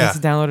 why do you need to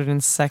download it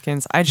in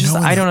seconds? I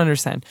don't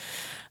understand.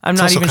 I'm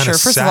not even sure.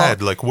 First sad.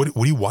 of all, like, what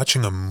are you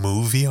watching a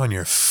movie on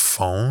your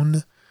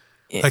phone?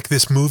 Like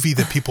this movie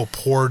that people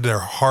poured their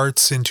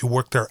hearts into,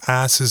 worked their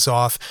asses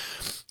off.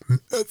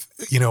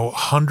 You know,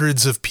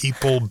 hundreds of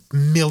people,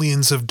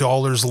 millions of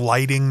dollars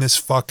lighting this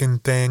fucking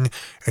thing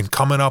and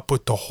coming up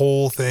with the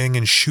whole thing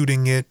and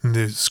shooting it and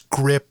the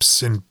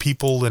scripts and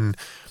people and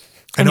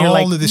all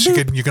like, of this.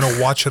 You're going to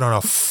watch it on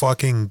a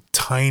fucking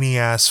tiny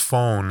ass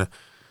phone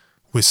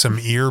with some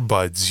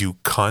earbuds, you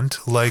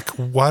cunt. Like,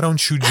 why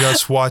don't you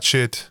just watch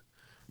it?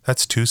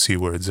 That's 2 C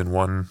words in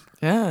one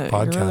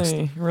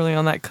podcast. You're really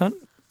on that cunt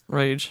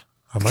rage.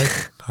 I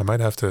might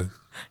have to.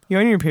 You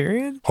on your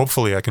period?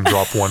 Hopefully I can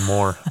drop one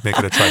more, make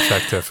it a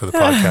trifecta for the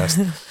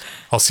podcast.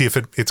 I'll see if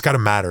it's got to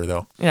matter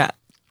though. Yeah.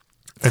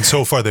 And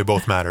so far they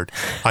both mattered.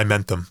 I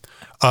meant them.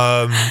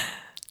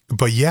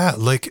 But yeah,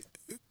 like,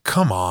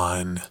 come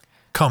on.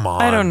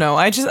 I don't know.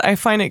 I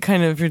find it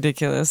kind of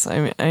ridiculous.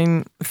 I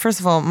mean, first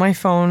of all, my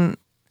phone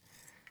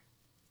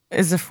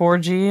is a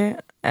 4G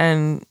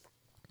and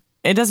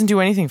it doesn't do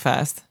anything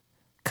fast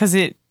because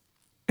it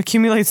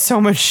accumulates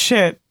so much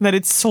shit that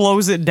it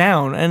slows it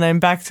down, and I'm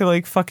back to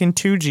like fucking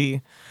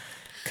 2G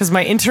because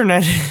my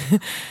internet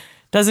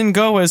doesn't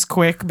go as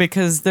quick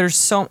because there's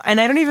so, and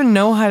I don't even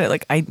know how to,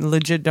 like, I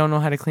legit don't know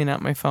how to clean out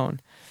my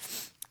phone.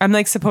 I'm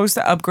like supposed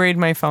to upgrade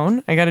my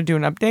phone. I got to do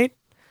an update,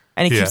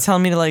 and it keeps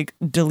telling me to like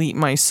delete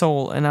my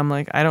soul, and I'm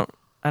like, I don't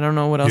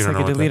know what else I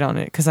could delete on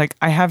it because like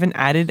I haven't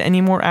added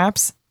any more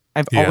apps.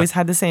 I've always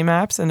had the same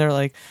apps, and they're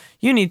like,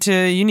 you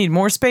need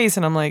more space,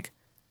 and I'm like,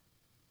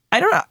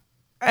 I don't know.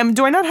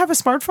 Do I not have a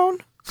smartphone?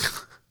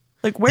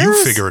 Like,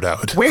 you figure it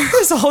out. Where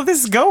is all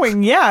this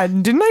going? Yeah,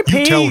 didn't I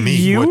pay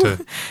you?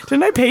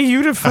 Didn't I pay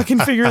you to fucking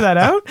figure that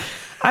out?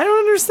 I don't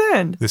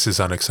understand. This is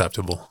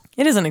unacceptable.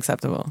 It is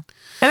unacceptable.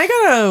 And I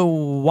got a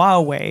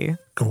Huawei,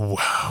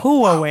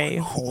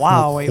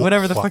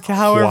 whatever the fuck,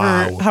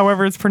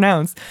 however it's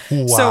pronounced.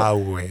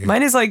 Huawei. So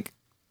mine is like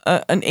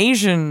an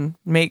Asian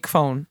make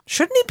phone.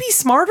 Shouldn't it be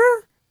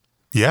smarter?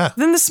 Yeah.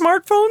 Than the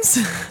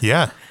smartphones?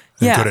 Yeah.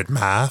 And good at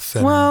math.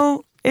 And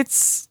well, it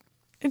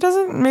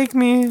doesn't make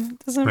me,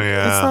 it's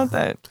not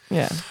that,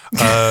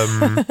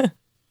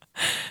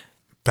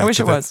 I wish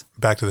it was.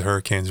 Back to the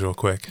hurricanes real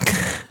quick.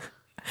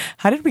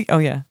 How did we,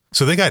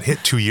 So they got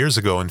hit 2 years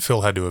ago and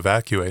Phil had to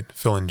evacuate.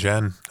 Phil and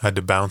Jen had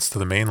to bounce to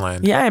the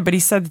mainland. Yeah, but he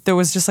said that there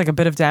was just like a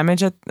bit of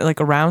damage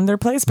around their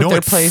place. But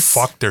their place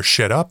fucked their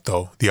shit up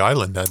though. The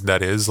island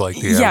that is like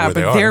but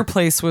their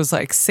place was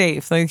like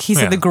safe. Like he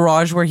said, the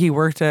garage where he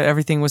worked at,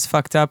 everything was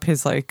fucked up.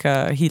 His he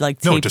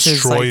taped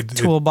his like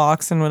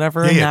toolbox and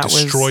whatever. Yeah, and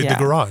destroyed the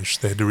garage.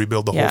 They had to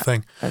rebuild the whole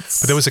thing. But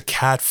there was a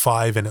Cat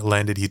 5 and it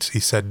landed. He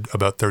said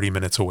about 30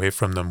 minutes away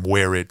from them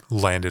where it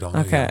landed on.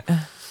 Okay.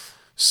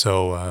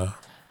 So.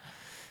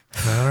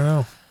 I don't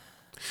know.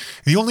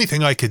 The only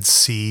thing I could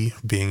see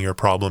being your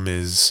problem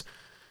is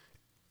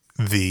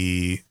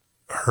the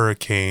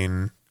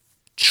hurricane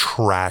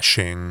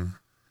trashing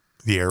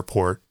the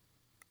airport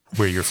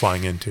where you're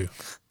flying into.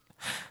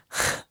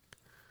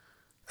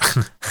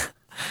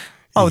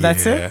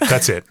 That's it?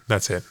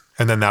 That's it.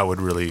 And then that would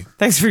really...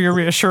 Thanks for your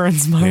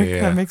reassurance, Mark.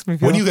 Yeah. That makes me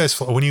feel... When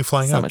are you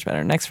flying out? So much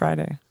better. Next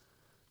Friday.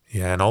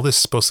 Yeah, and all this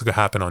is supposed to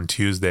happen on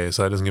Tuesday,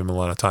 so that doesn't give them a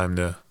lot of time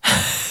to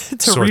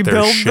to sort their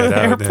rebuild shit the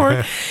out.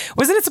 airport.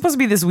 Wasn't it supposed to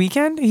be this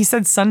weekend? He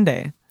said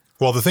Sunday.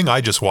 Well, the thing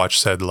I just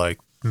watched said like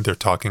they're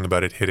talking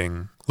about it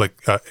hitting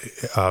like that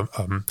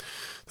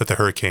the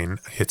hurricane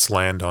hits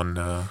land on.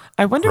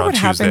 I wonder around what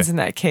happens Tuesday. in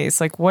that case.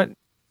 Like what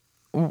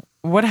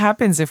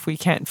happens if we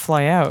can't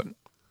fly out?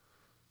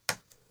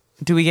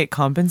 Do we get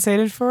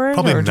compensated for it?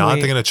 Probably or not. do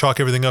we- They're going to chalk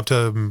everything up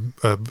to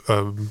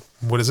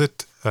what is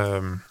it?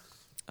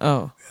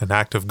 Oh, An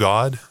act of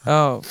God.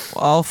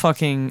 all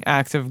fucking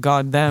act of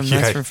God them.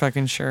 That's Yeah. for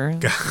fucking sure.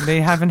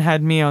 They haven't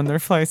had me on their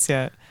flights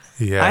yet.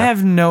 Yeah, I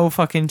have no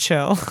fucking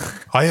chill.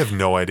 I have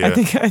no idea.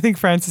 I think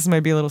Francis might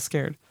be a little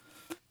scared.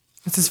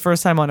 It's his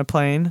first time on a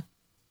plane,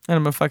 and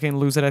I'm gonna fucking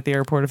lose it at the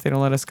airport if they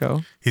don't let us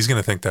go. He's going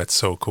to think that's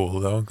so cool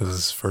though because it's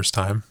his first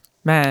time.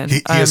 Man,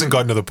 He hasn't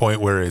gotten to the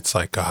point where it's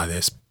like, God,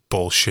 this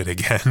bullshit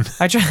again.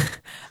 I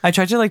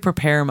tried to like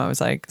prepare him. I was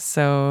like,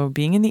 so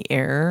being in the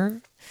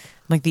air,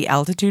 like the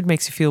altitude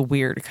makes you feel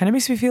weird. It kind of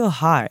makes me feel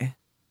high.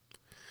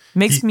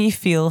 Makes me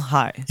feel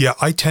high. Yeah,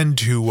 I tend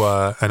to,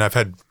 and I've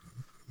had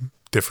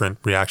different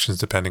reactions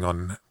depending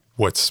on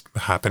what's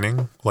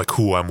happening, like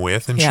who I'm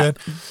with and Yeah.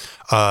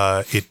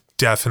 shit. It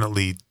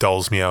definitely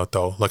dulls me out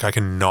though. Like I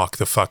can knock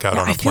the fuck out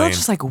on I a feel plane.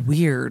 just like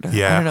weird.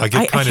 Yeah, don't know. I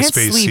get kinda can't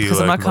sleep spacey,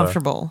 because I'm like, not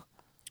comfortable.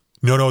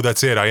 No,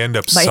 that's it. I end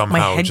up My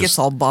somehow head just, gets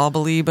all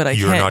bobbly, but I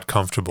you're can't. not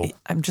comfortable.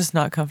 I'm just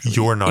not comfortable.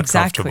 You're not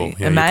exactly. comfortable.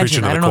 Yeah, you're Imagine.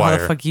 preaching to I the don't know how the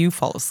choir. fuck you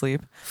fall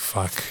asleep.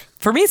 Fuck.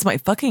 For me, it's my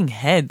fucking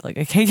head. Like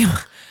I can't.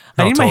 I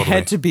No, need my totally.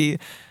 head to be.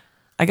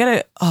 I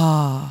gotta.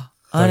 I'm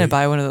gonna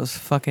buy one of those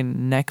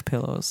fucking neck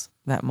pillows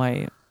that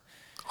I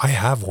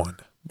have one.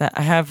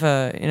 I have.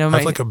 I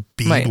have like a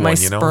bead my one,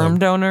 you know? sperm Like-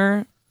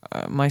 donor.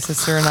 My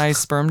sister and I's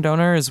sperm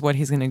donor is what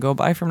he's gonna go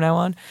by from now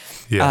on.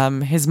 Yeah.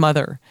 His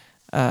mother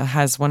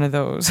has one of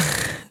those.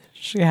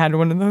 She had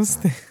one of those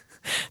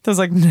those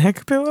like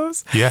neck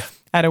pillows Yeah.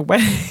 at a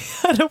wedding.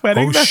 At a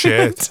wedding. Oh, that we went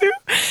shit. to.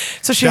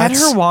 So she had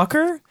That's- her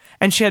walker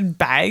and she had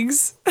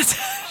bags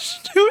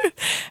attached to it,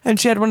 and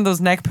she had one of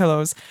those neck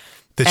pillows.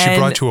 That she And-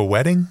 brought to a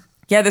wedding?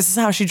 Yeah, this is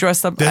how she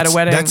dressed up at a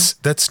wedding.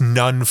 That's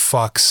none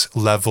fucks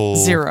level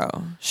 0.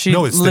 She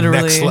No, it's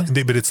literally. the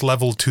next but it's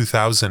level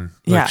 2000. Like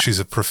Yeah. she's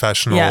a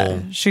professional.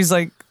 Yeah, she's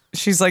like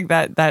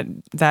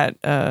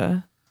that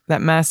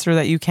master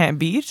that you can't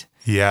beat.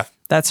 Yeah.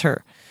 That's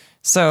her.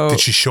 So Did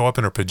she show up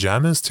in her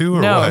pajamas too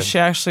or no, what? she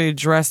actually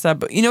dressed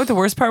up. You know what the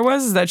worst part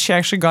was? Is that she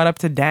actually got up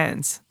to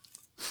dance.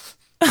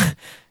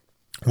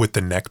 With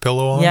the neck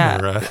pillow on? Yeah,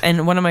 Or,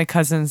 and one of my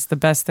cousins, the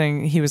best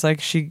thing, he was like,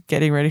 "She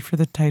getting ready for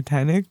the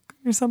Titanic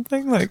or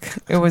something." Like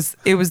it was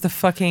the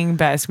fucking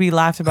best. We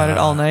laughed about it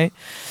all night.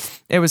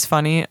 It was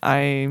funny.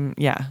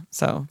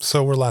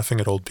 So we're laughing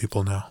at old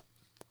people now.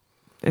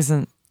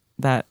 isn't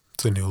that?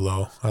 It's a new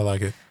low. I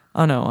like it.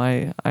 Oh no,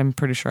 I'm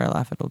pretty sure I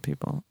laugh at old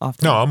people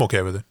often. No, I'm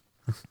okay with it.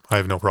 I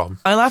have no problem.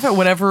 I laugh at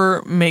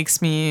whatever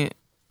makes me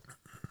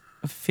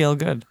feel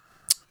good.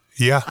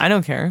 Yeah. I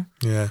don't care.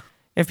 Yeah.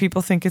 If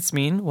people think it's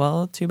mean,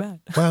 well, too bad.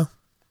 Well,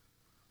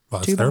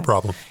 that's Too their bad.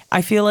 problem.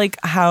 I feel like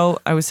how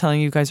I was telling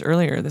you guys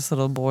earlier, this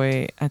little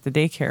boy at the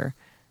daycare,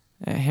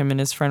 him and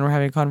his friend were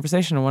having a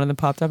conversation, and one of them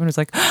popped up and was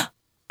like,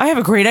 "I have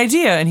a great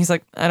idea," and he's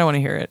like, "I don't want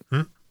to hear it."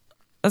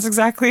 That's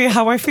exactly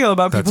how I feel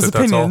about That's people's it,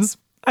 that's all. opinions.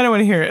 I don't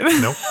want to hear it.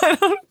 Nope.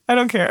 I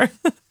don't care.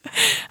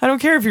 I don't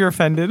care if you're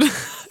offended.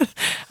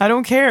 I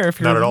don't care if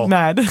Not at you're all.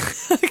 mad.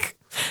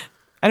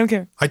 I don't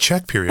care. I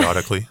check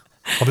periodically.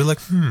 I'll be like,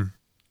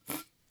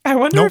 I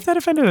wonder Nope. if that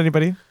offended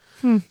anybody.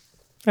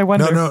 I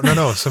wonder.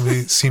 no.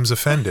 Somebody seems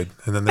offended.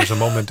 And then there's a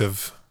moment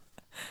of,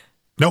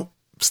 nope,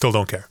 still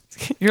don't care.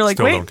 You're like,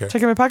 Still wait, don't care.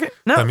 checking my pocket?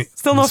 No, Let me-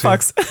 still no let's see.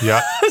 fucks.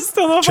 Yeah.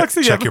 Still no fucks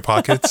to Check give. your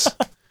pockets.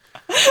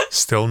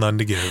 Still none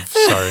to give.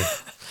 Sorry.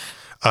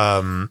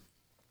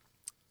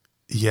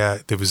 Yeah,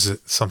 there was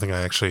something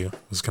I actually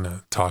was going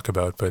to talk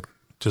about, but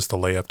just the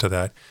lay up to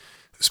that.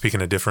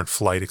 Speaking of different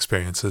flight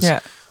experiences, Yeah.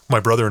 my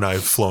brother and I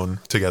have flown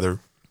together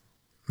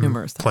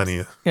Numerous times.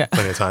 plenty Yeah.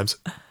 of times.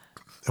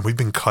 And we've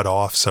been cut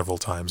off several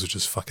times, which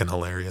is fucking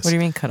hilarious. What do you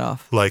mean cut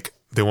off? Like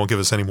they won't give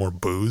us any more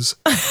booze.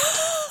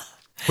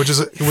 which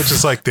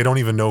is like they don't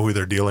even know who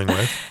they're dealing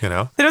with, you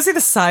know? They don't see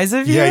the size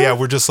of you? Yeah,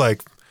 we're just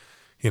like,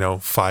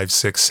 5,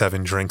 6,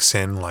 7 drinks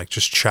in, like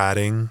just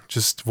chatting,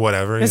 just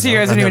whatever. So you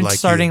guys And aren't they're even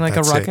starting like a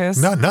that's it. ruckus?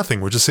 No,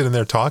 nothing. We're just sitting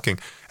there talking.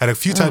 And a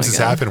few times my it's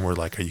God. happened. We're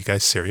like, are you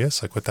guys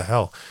serious? Like, what the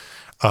hell?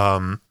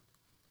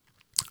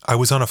 I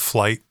was on a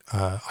flight.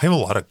 I have a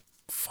lot of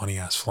funny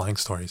ass flying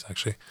stories,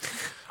 actually.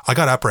 I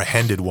got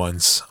apprehended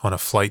once on a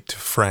flight to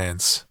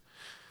France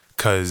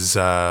because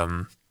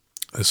this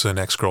was an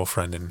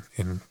ex-girlfriend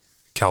in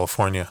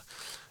California.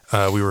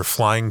 We were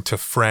flying to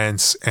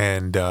France,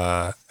 and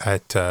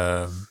at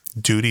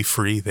duty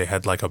free, they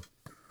had I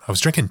was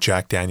drinking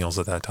Jack Daniels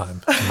at that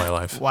time in my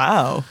life.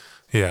 Wow.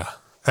 Yeah.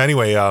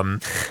 Anyway,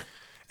 and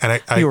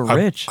You were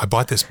rich. I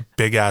bought this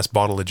big ass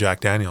bottle of Jack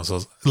Daniels. I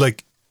was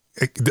like,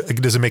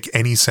 does it make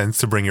any sense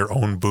to bring your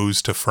own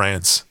booze to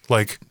France?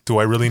 Like, do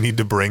I really need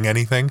to bring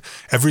anything?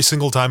 Every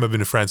single time I've been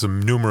to France,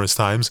 numerous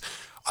times,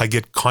 I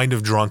get kind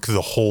of drunk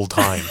the whole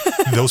time.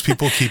 Those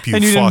people keep you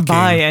and you fucking... didn't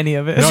buy any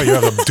of it. No, you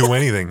haven't do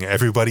anything.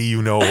 Everybody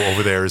you know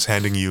over there is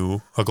handing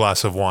you a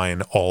glass of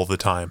wine all the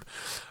time.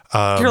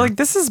 You're like,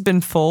 this has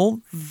been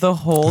full the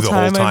whole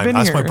time I've been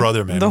That's here. my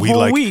brother, man. The we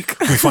whole week.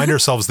 we find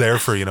ourselves there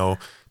for,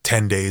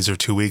 10 days or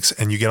 2 weeks,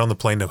 and you get on the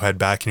plane to head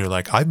back and you're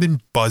like, I've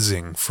been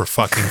buzzing for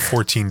fucking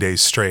 14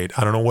 days straight.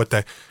 I don't know what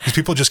that, because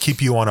people just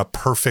keep you on a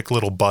perfect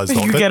little buzz.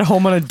 You get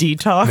home on a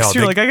detox. No,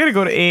 You're like, I got to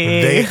go to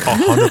AA. They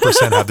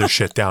 100% have their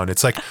shit down.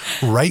 It's like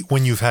right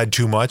when you've had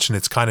too much and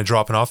it's kind of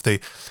dropping off,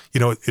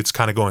 it's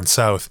kind of going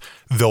south.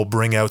 They'll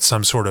bring out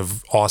some sort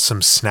of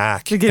awesome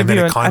snack. They give and then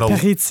you it an kind of,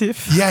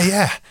 aperitif.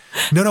 yeah.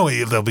 No,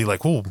 they'll be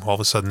like, oh, all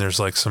of a sudden there's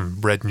like some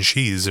bread and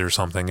cheese or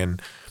something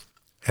and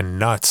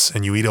nuts,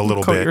 and you eat a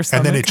little Coat bit, your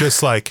and then it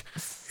stomach.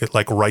 just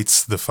like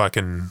rights the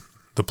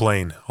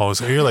plane.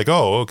 You're like,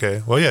 oh,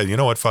 okay, well, yeah, you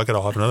know what? Fuck it,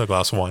 I'll have another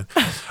glass of wine.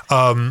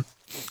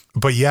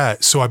 But yeah,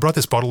 so I brought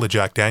this bottle of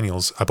Jack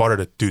Daniels. I bought it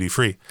at duty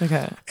free.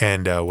 Okay.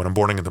 And when I'm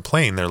boarding in the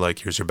plane, they're like,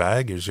 here's your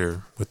bag,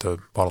 with the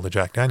bottle of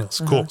Jack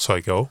Daniels. Cool. So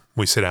I go,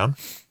 we sit down,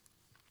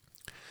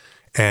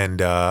 and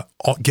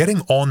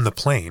getting on the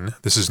plane,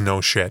 this is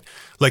no shit,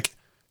 like,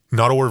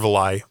 not a word of a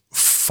lie,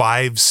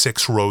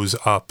 5-6 rows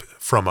up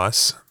from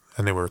us,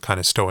 and they were kind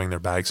of stowing their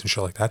bags and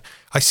shit like that.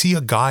 I see a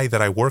guy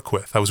that I work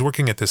with. I was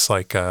working at this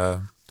like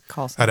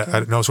Call center.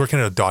 I was working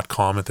at a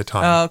 .com at the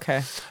time. Oh,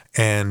 okay.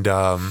 And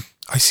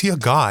I see a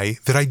guy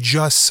that I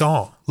just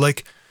saw.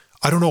 Like,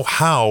 I don't know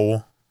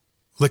how.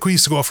 Like, we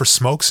used to go out for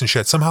smokes and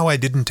shit. Somehow I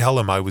didn't tell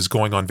him I was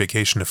going on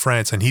vacation to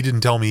France, and he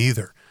didn't tell me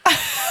either.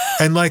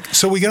 And like,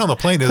 so we get on the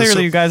plane.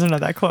 Clearly, you guys are not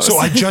that close. So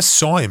I just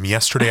saw him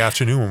yesterday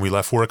afternoon when we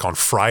left work on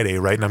Friday,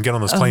 right? And I'm getting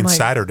on this plane my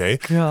Saturday.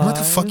 God. What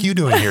the fuck are you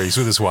doing here? He's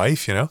with his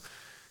wife, He's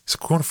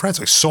like, going to France.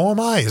 Like, so am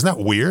I. Isn't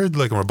that weird?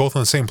 Like, we're both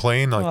on the same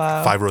plane, like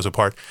Wow. 5 rows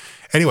apart.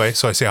 Anyway,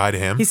 so I say hi to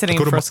him. He's sitting I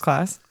go in to first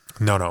class.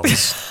 No.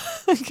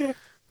 Okay.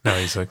 No,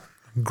 he's like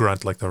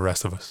grunt like the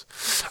rest of us.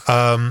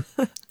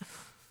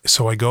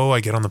 So I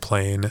get on the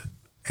plane,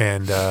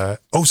 and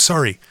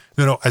sorry.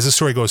 No, as the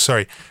story goes,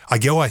 sorry.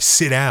 I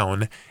sit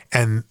down,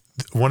 and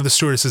one of the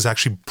stewardesses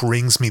actually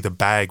brings me the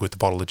bag with the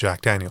bottle of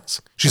Jack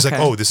Daniels. She's like,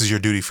 Okay. oh, this is your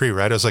duty free,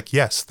 right? I was like,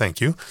 yes, thank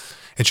you.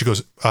 And she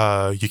goes,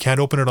 you can't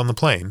open it on the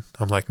plane.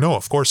 I'm like, no,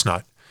 of course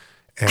not.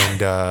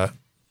 And I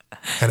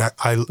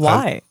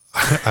Why?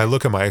 I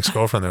look at my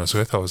ex-girlfriend that I was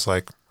with. I was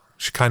like,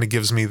 she kind of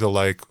gives me the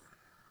like,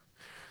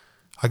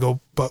 I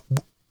go, but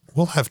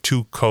we'll have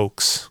 2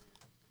 Cokes.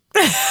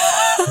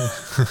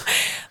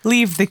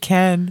 Leave the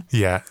can.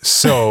 Yeah.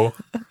 So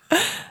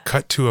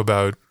cut to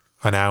about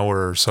an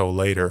hour or so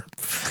later.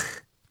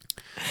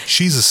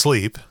 She's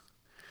asleep,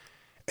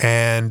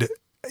 and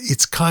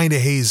it's kind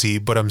of hazy,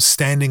 but I'm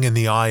standing in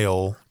the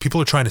aisle.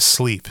 People are trying to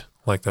sleep,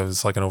 like that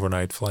was like an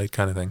overnight flight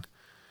kind of thing.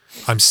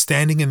 I'm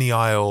standing in the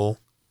aisle.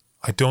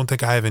 I don't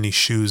think I have any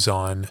shoes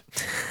on.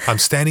 I'm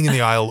standing in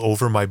the aisle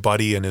over my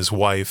buddy and his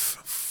wife,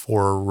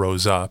 4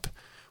 rows up,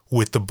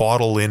 with the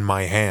bottle in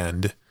my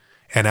hand,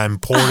 and I'm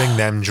pouring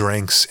them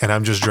drinks, and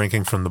I'm just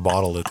drinking from the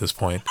bottle at this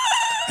point.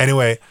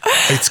 Anyway,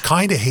 it's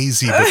kind of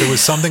hazy, but there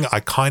was something I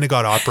kind of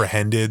got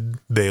apprehended.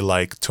 They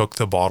like took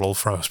the bottle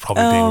from, I was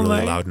probably being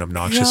really loud and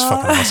obnoxious,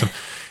 fucking awesome.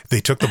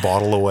 They took the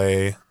bottle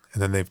away,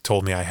 and then they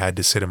told me I had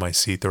to sit in my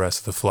seat the rest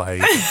of the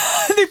flight.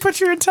 They put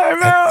you in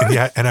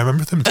timeout. And I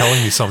remember them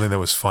telling me something that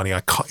was funny.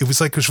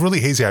 It was really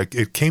hazy.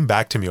 It came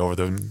back to me over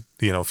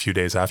the few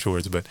days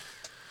afterwards, but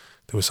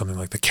there was something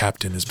like, the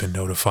captain has been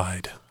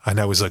notified. And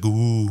I was like,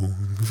 ooh.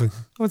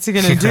 What's he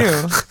gonna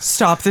do?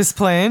 Stop this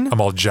plane? I'm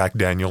all Jack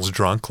Daniels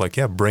drunk. Like,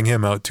 yeah, bring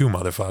him out too,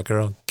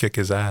 motherfucker. I'll kick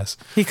his ass.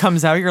 He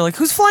comes out. You're like,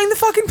 who's flying the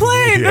fucking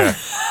plane? Yeah.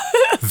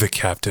 The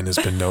captain has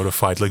been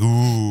notified. Like,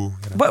 ooh.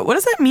 What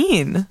does that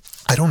mean?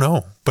 I don't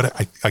know.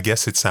 But I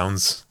guess it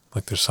sounds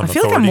like there's some I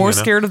feel like authority, I'm more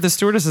scared of the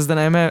stewardesses than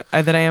I am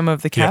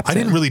of the Yeah, captain. I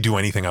didn't really do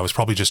anything. I was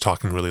probably just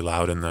talking really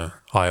loud in the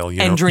aisle.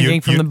 And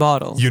drinking from the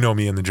bottle. You know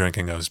me and the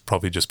drinking. I was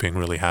probably just being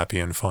really happy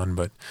and fun,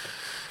 but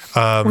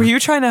Were you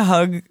trying to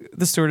hug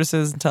the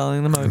stewardesses and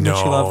telling them how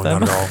much you love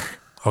them? not at all.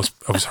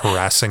 I was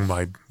harassing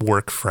my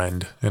work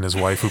friend and his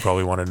wife, who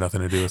probably wanted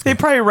nothing to do with They me.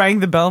 probably rang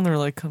the bell and they're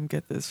like, "Come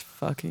get this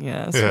fucking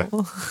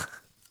asshole."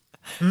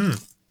 Yeah.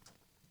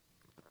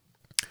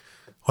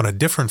 On a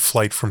different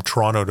flight from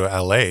Toronto to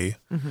LA,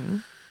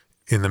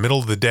 in the middle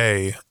of the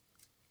day,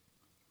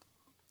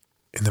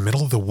 in the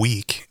middle of the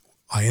week,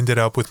 I ended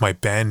up with my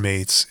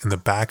bandmates in the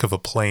back of a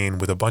plane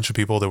with a bunch of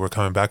people that were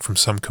coming back from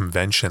some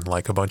convention,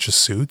 like a bunch of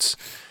suits.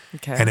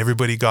 Okay. And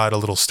everybody got a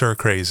little stir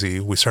crazy.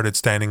 We started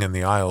standing in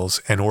the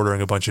aisles and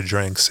ordering a bunch of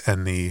drinks,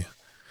 and the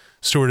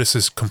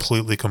stewardesses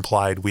completely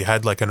complied. We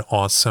had like an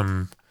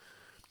awesome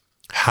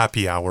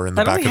happy hour in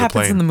the that back only of the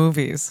happens plane. in the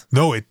movies.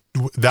 No,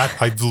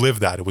 I've lived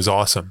that. It was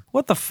awesome.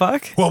 What the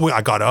fuck? Well,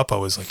 I got up. I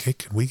was like, "Hey,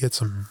 can we get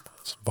some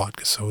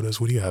vodka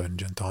sodas? What do you have in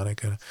gin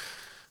tonic?" And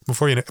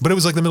before you know, but it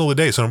was like the middle of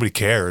the day, so nobody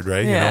cared,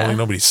 right? Yeah. Like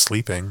nobody's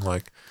sleeping.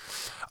 Like,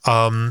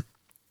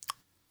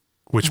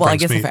 which Well, I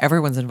brings guess me. if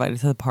everyone's invited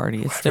to the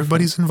party, it's different.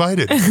 Everybody's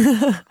invited.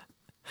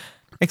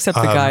 Except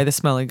the guy, the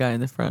smelly guy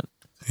in the front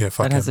Yeah,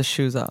 fuck that has him. his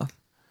shoes off.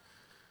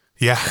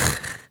 Yeah.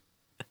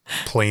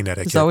 Plane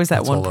etiquette. There's always that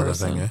That's a one whole other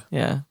person. thing, eh?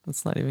 Yeah,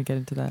 let's not even get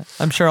into that.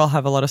 I'm sure I'll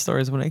have a lot of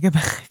stories when I get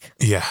back.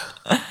 Yeah.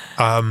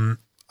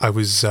 I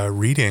was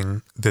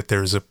reading that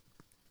there's a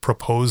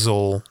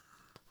proposal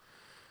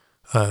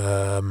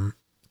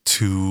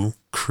to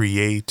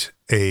create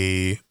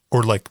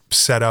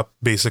set up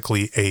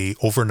basically a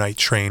overnight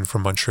train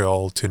from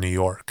Montreal to New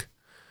York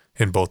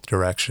in both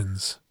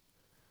directions.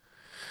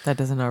 That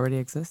doesn't already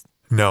exist?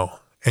 No.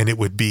 And it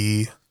would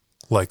be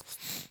like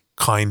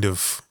kind of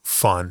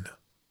fun.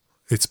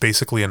 It's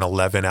basically an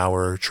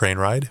 11-hour train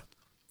ride.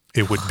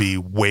 It would be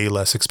way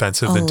less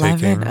expensive than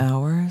taking 11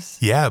 hours?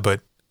 Yeah,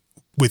 but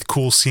with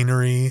cool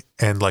scenery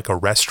and like a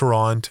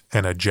restaurant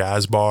and a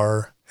jazz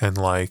bar and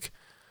like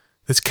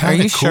it's kind Are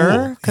of you cool.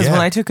 sure? Because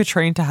when I took a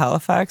train to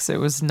Halifax, it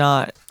was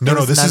not.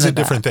 No, this is a none of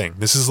different that. thing.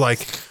 This is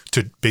like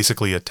to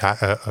basically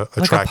attract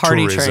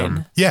party tourism.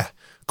 train. Yeah,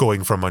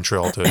 going from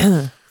Montreal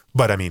to.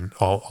 But I mean,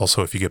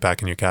 also if you get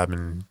back in your cab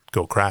and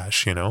go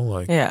crash,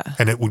 Yeah.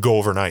 and it would go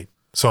overnight.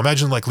 So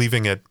imagine like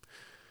leaving at,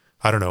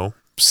 I don't know,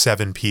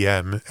 7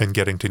 p.m. and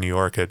getting to New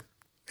York at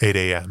 8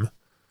 a.m.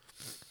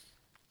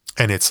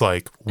 And it's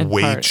like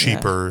way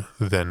cheaper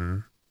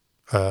than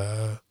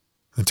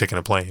taking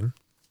a plane.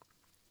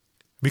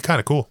 It'd be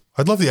kind of cool.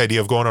 I'd love the idea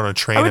of going on a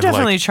train. I would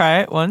definitely try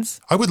it once.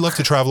 I would love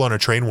to travel on a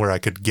train where I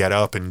could get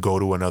up and go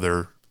to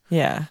another,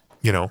 Yeah.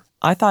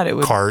 I thought it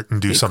would cart and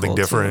do be something cool,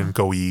 different, too.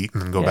 go eat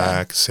and then go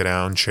back, sit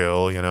down,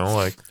 chill,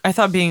 like I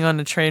thought being on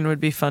a train would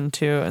be fun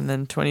too, and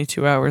then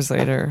 22 hours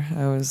later,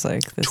 I was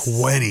like, "This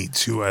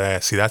 22.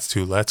 See, that's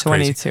crazy.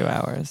 22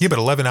 hours." Yeah, but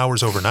 11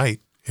 hours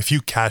overnight. If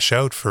you cash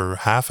out for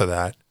half of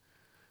that,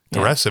 the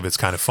rest of it's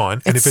kind of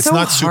fun. And It's if it's so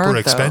not super hard, though.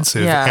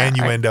 expensive Yeah, and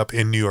you end up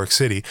in New York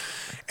City,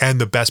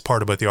 and the best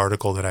part about the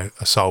article that I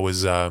saw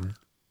was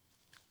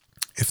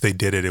if they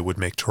did it, it would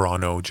make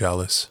Toronto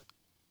jealous.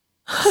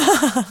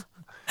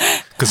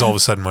 Because all of a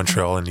sudden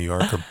Montreal and New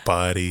York are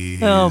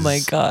buddies. Oh my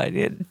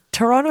god,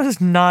 Toronto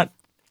is not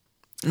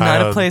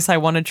a place I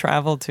want to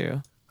travel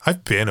to.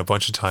 I've been a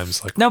bunch of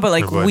times. No, but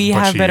like a we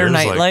bunch have of better years,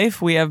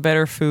 nightlife, we have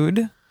better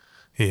food,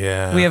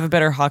 yeah, we have a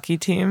better hockey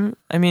team.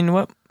 I mean,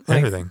 what?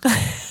 everything.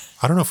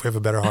 I don't know if we have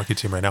a better hockey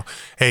team right now.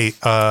 Hey,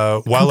 while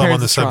I'm Compared on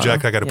the to Toronto,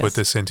 subject, I got to yes. put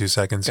this in 2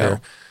 seconds Go.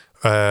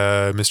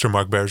 here. Mr.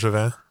 Marc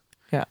Bergevin,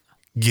 Yeah.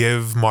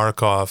 give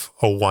Markov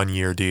a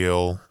 1-year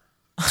deal,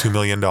 $2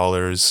 million.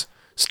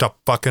 Stop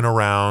fucking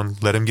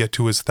around. Let him get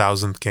to his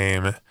 1,000th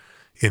game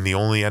in the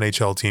only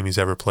NHL team he's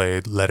ever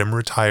played. Let him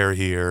retire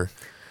here.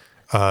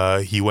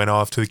 He went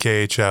off to the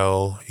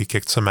KHL. He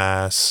kicked some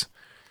ass.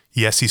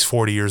 Yes, he's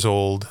 40 years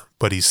old,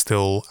 but he's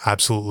still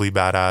absolutely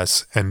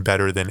badass and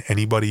better than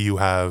anybody you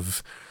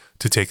have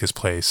to take his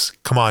place.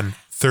 Come on,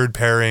 third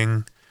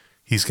pairing.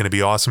 He's going to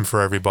be awesome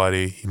for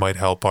everybody. He might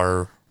help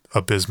our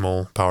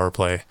abysmal power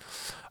play.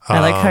 I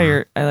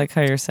like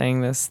how you're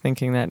saying this,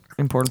 thinking that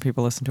important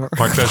people listen to our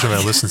Marc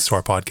Bergevin listens to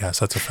our podcast.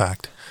 That's a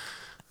fact.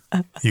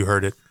 You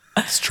heard it.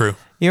 It's true.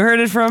 You heard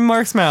it from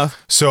Mark's mouth.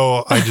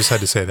 So I just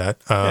had to say that.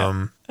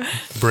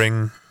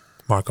 Bring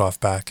Markov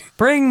back.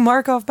 Bring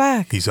Markov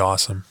back. He's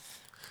awesome.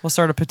 We'll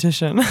start a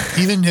petition.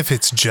 Even if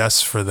it's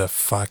just for the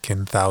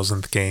fucking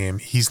 1,000th game,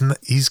 he's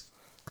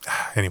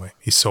anyway,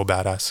 he's so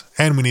badass.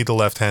 And we need a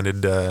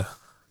left-handed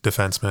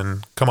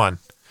defenseman. Come on.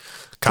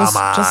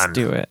 Just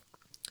do it.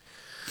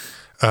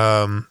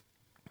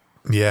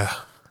 Yeah,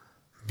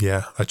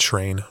 a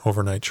train,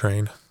 overnight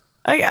train.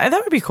 That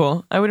would be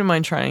cool. I wouldn't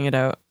mind trying it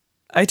out.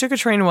 I took a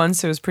train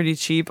once. It was pretty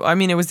cheap. I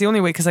mean, it was the only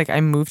way because like I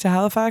moved to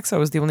Halifax, so it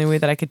was the only way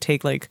that I could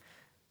take like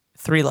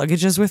 3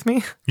 luggages with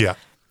me Yeah.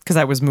 because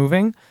I was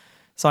moving.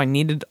 So I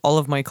needed all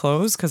of my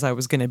clothes because I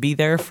was going to be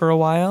there for a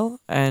while,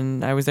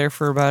 and I was there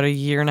for about 1.5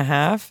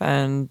 years.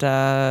 And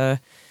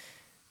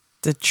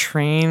the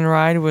train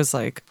ride was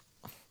like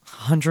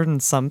 100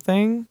 and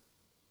something,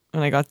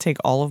 and I got to take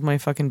all of my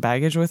fucking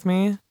baggage with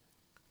me.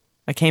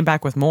 I came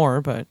back with more,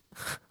 but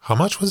How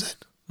much was it?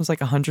 it was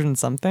like 100 and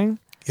something.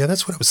 Yeah,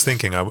 that's what I was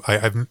thinking.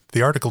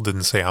 The article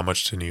didn't say how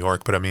much to New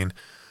York, but I mean,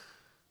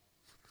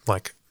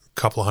 like a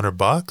couple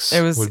 $100.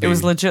 It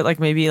was legit, like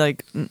maybe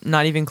like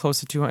not even close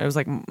to 200. It was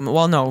like,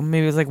 well, no,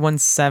 maybe it was like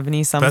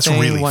 170 something. That's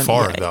really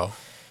far though.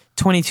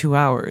 22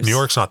 hours. New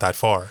York's not that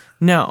far.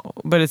 No,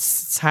 but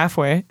it's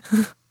halfway.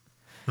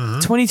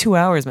 22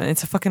 hours, man.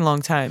 It's a fucking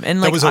long time.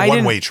 And like That was a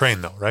one-way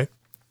train though, right?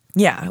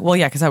 Yeah, well,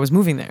 yeah, because I was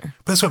moving there.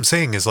 But that's what I'm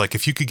saying is like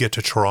if you could get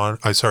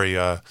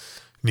to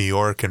New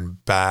York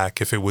and back,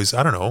 if it was,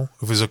 I don't know,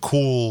 if it was a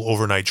cool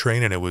overnight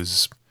train and it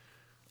was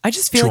I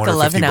just feel like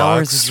 11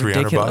 hours is $300.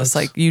 ridiculous.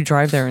 Like you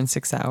drive there in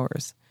 6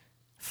 hours,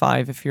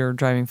 5 if you're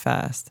driving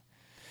fast.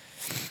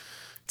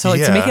 So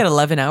like to make it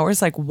 11 hours,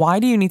 like why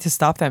do you need to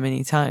stop that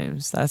many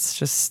times? That's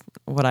just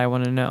what I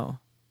want to know.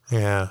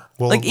 Yeah.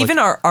 Well, Like even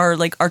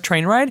our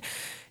train ride,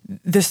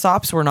 the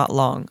stops were not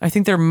long. I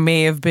think there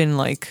may have been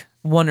like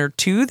 1 or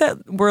 2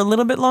 that were a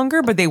little bit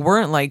longer, but they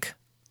weren't like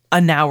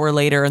an hour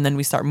later and then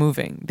we start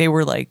moving. They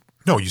were like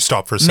no, you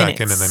stop for a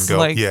second and then go.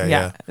 Like,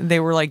 yeah. They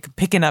were like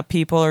picking up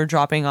people or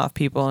dropping off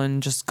people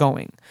and just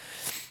going.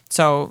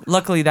 So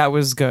luckily that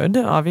was good,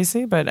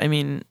 obviously. But I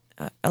mean,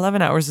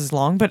 11 hours is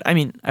long, but I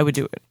mean, I would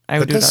do it. I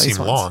would That do it does at least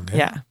seem once. long, eh?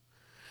 Yeah.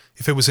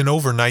 If it was an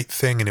overnight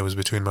thing and it was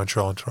between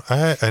Montreal and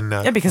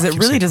Toronto, Yeah, because it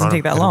really doesn't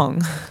take that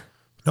long.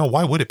 No,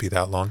 why would it be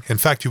that long? In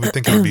fact, you would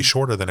think it would be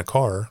shorter than a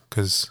car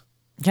because.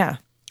 Yeah.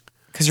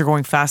 Because you're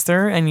going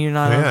faster and you're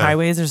not on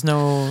highways. There's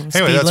no speed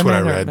Anyway, that's limit. what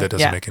I read. That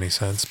doesn't yeah. make any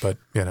sense, but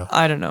you know.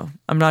 I don't know.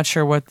 I'm not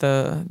sure what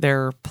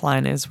their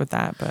plan is with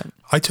that, but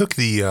I took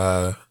the,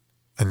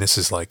 and this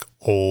is like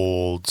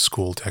old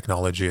school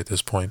technology at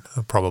this point,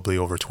 probably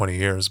over 20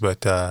 years,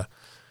 but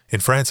in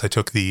France, I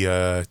took the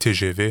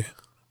TGV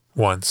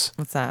once.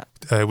 what's that?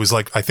 It was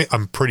like,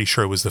 I'm pretty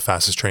sure it was the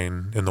fastest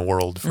train in the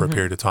world for a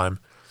period of time.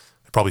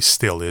 It probably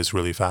still is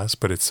really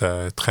fast, but it's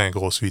train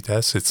grosse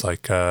vitesse. It's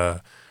like,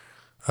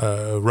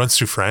 runs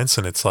through France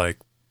and it's like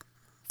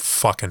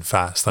fucking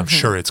fast. I'm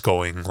sure it's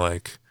going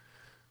like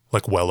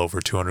well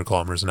over 200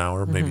 kilometers an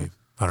hour, maybe,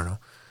 I don't know.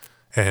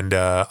 And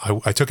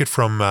I took it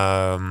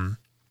from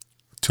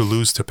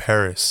Toulouse to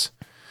Paris,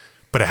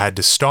 but I had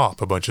to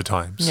stop a bunch of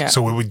times. Yeah.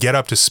 So it would get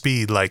up to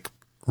speed like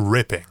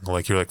ripping,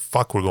 like you're like,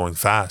 fuck, we're going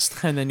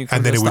fast. And then you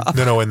and then it stop.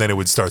 would and then it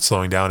would start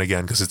slowing down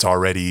again because it's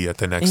already at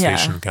the next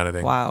station kind of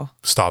thing. Wow.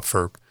 Stop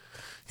for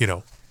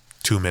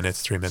 2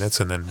 minutes, 3 minutes,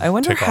 and then I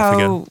wonder take off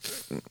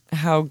again.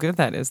 how good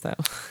that is, though.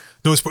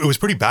 No, it was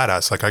pretty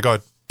badass. Like I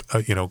got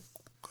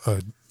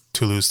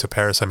Toulouse to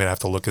Paris. I mean, I have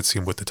to look at see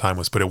what the time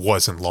was, but it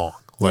wasn't long.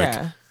 Like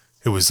Yeah.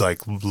 it was like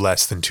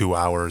less than 2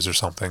 hours or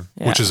something,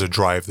 which Yeah. is a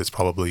drive that's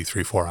probably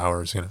 3-4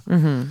 hours. You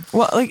know.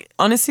 Well, like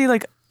honestly,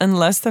 like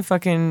unless the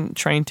fucking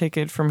train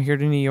ticket from here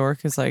to New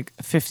York is like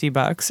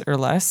 $50 or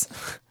less,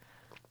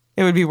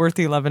 it would be worth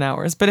the 11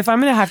 hours. But if I'm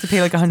gonna have to pay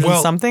like 100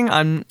 Well- something,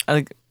 I'm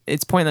like,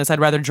 it's pointless. I'd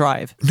rather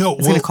drive. No,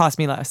 it's gonna cost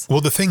me less.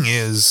 Well, the thing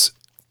is,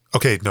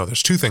 okay, no,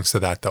 there's two things to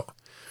that though.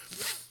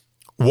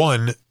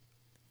 One,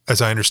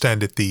 as I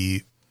understand it,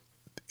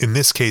 in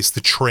this case,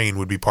 the train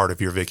would be part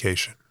of your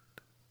vacation.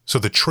 So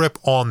the trip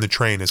on the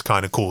train is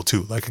kind of cool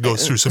too. Like it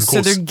goes through some So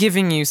cool. they're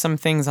giving you some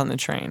things on the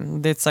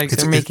train. It's like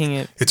they're making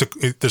it.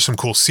 There's some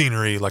cool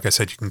scenery. Like I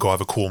said, you can go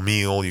have a cool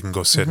meal. You can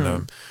go sit in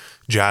a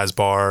jazz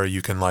bar.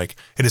 You can and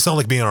it's not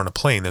like being on a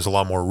plane. There's a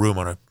lot more room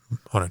on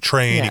a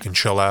train. Yeah. You can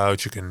chill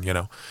out. You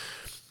can,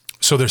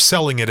 So they're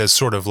selling it as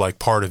sort of like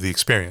part of the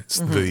experience.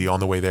 The on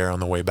the way there, on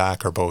the way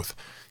back are both,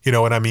 and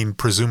I mean,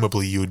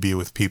 presumably you would be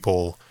with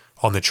people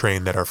on the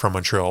train that are from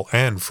Montreal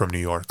and from New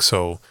York.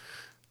 So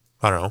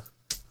I don't know.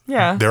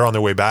 Yeah. They're on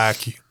their way back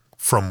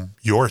from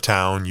your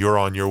town. You're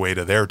on your way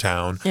to their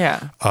town.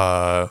 Yeah.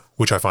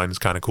 Which I find is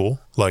kind of cool.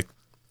 Like,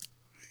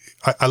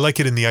 I like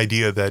it in the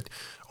idea that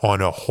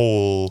on a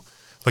whole,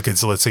 like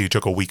let's say you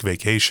took a week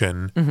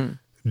vacation,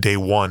 day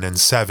 1 and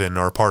 7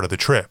 are part of the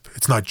trip.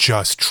 It's not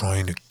just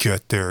trying to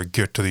get there,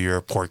 get to the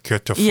airport,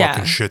 get to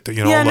fucking shit that,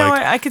 Yeah, no,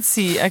 I could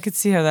see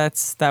how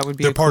that would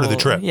be. They're part of the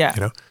cool- trip.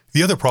 Yeah.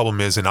 The other problem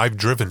is, and I've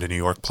driven to New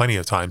York plenty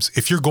of times,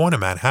 if you're going to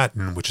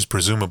Manhattan, which is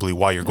presumably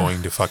why you're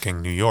going to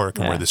fucking New York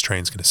and where this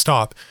train's going to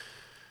stop,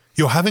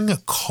 having a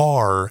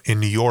car in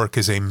New York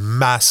is a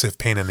massive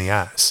pain in the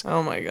ass.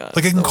 Oh my God.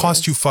 Like it can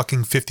cost you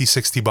fucking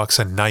 $50-$60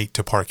 a night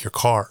to park your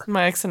car.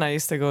 My ex and I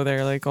used to go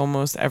there like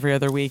almost every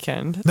other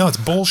weekend. No, it's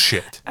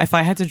bullshit. If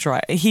I had to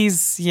drive, he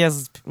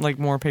has like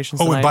more patience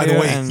Oh, than and by I do. the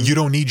way, you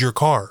don't need your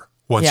car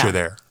once you're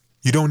there.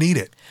 You don't need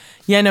it.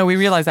 Yeah, no, we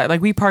realized that. Like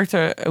we parked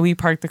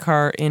the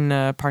car in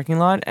a parking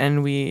lot,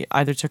 and we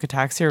either took a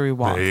taxi or we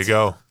walked. There you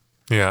go.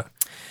 Yeah.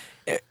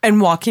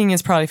 And walking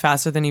is probably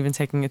faster than even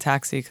taking a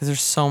taxi because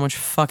there's so much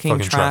fucking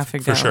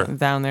traffic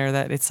down there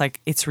that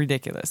it's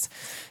ridiculous.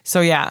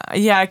 So yeah,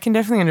 I can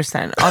definitely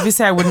understand.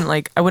 Obviously, I wouldn't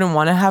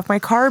want to have my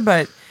car,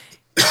 but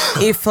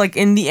if like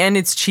in the end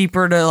it's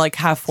cheaper to like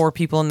have 4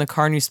 people in the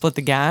car and you split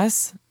the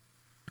gas.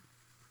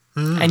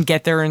 And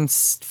get there in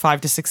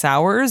 5 to 6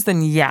 hours,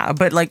 then yeah.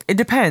 But like it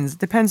depends. It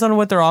depends on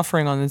what they're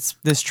offering on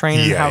this train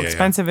and how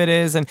expensive it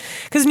is, and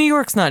because New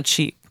York's not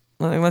cheap.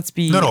 Like, let's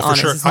be honest. For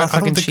sure. It's not I don't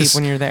fucking think cheap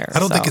when you're there. I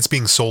don't think it's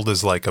being sold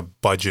as like a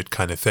budget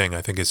kind of thing.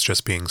 I think it's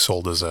just being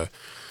sold as a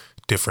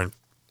different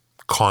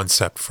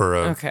concept for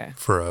a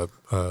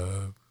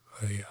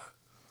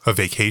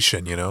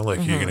vacation.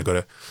 Like you're gonna go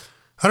to.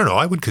 I don't know.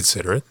 I would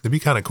consider it. It'd be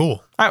kind of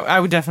cool. I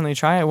would definitely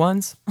try it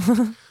once.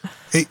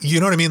 You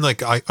know what I mean?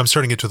 Like I'm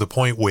starting to get to the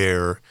point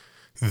where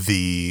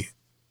the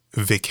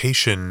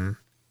vacation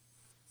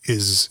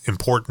is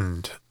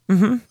important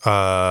in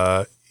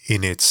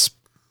its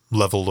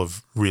level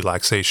of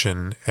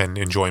relaxation and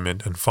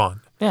enjoyment and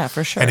fun. Yeah,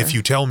 for sure. And if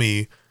you tell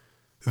me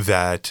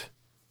that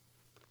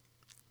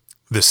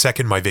the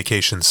second my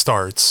vacation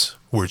starts,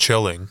 we're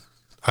chilling,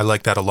 I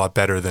like that a lot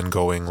better than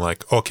going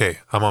like, okay,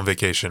 I'm on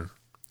vacation,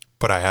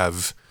 but I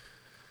have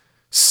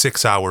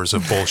 6 hours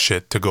of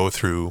bullshit to go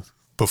through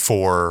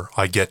before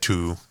I get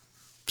to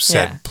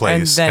said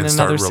place and then and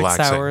start another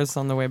relaxing. 6 hours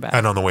on the way back.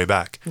 And on the way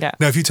back. Yeah.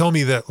 Now, if you tell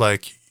me that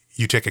like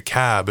you take a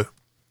cab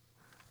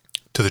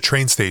to the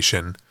train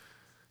station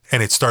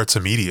and it starts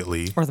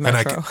immediately. Or the And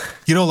metro.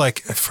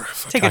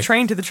 Take a I-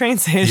 train to the train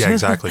station. Yeah,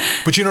 exactly.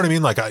 But you know what I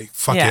mean? Like, Yeah.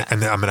 it,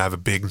 and then I'm gonna have a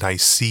big,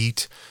 nice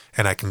seat,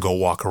 and I can go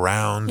walk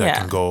around. I Yeah.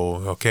 can go,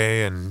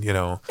 okay, and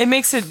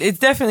It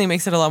definitely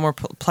makes it a lot more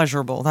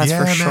pleasurable. That's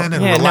for sure. man,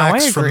 and yeah,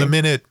 relax no, I from the agree.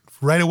 minute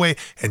right away,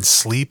 and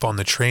sleep on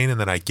the train, and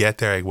then I get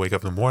there, I wake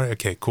up in the morning.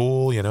 Okay,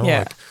 cool. Yeah.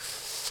 Like,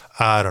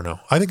 I don't know.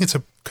 I think it's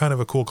a kind of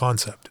a cool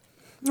concept.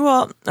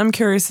 Well, I'm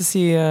curious to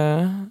see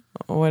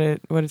what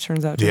it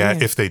turns out to Yeah,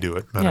 be. if they do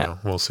it, I don't know.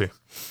 We'll see.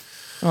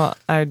 Well,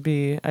 I'd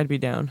be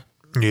down.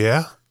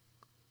 Yeah,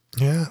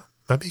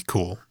 that'd be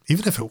cool.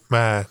 Even if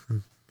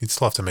you'd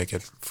still have to make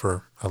it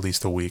for at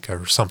least a week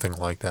or something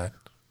like that.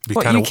 Be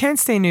Well, kind you can't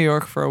stay in New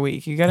York for a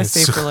week. You got to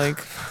stay for like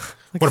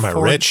What am I,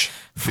 rich?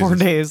 4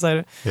 days.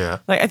 Yeah.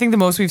 I think the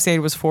most we've stayed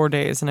was 4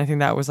 days, and I think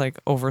that was like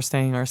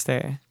overstaying our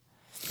stay.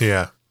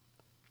 Yeah.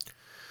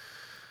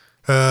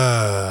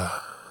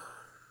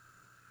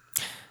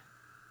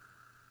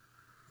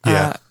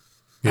 Yeah.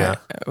 Yeah.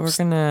 We're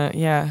gonna,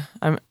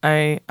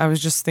 I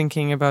was just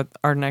thinking about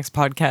our next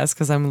podcast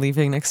because I'm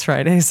leaving next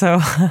Friday. So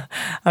I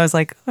was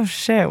like, oh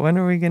shit, when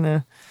are we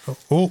gonna?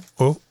 Oh,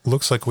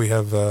 looks like we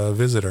have a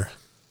visitor.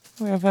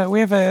 We have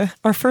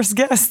our first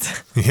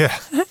guest. Yeah.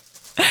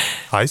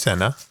 Hi,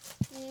 Senna.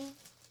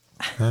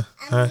 You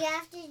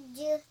have to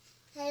do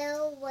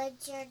hello, what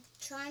you're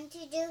trying to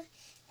do,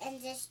 and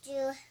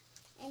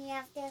and you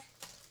have to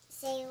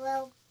say,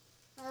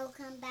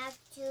 welcome back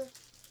to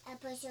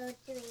episode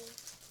 3.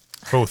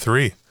 Oh,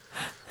 3.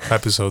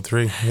 Episode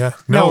 3. Yeah.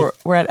 No,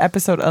 we're at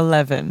episode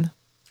 11.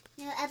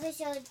 No,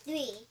 episode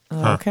 3.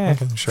 Okay.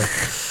 Sure. You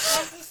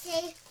have to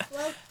say,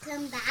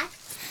 welcome back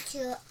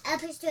to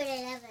episode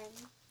 11.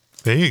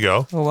 There you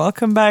go. Well,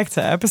 welcome back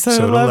to episode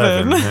Episode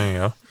 11. There you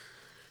go.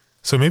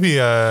 So maybe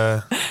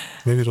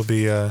it'll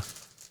be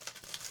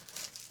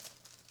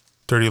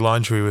Dirty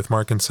Laundry with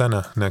Mark and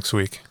Senna next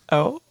week.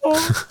 Oh,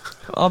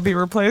 I'll be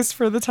replaced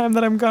for the time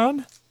that I'm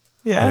gone.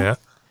 Yeah. Yeah.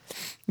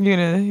 You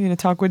gonna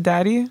talk with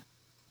Daddy?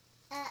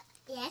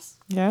 Yes.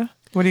 Yeah.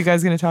 What are you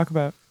guys gonna talk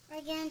about?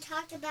 We're going to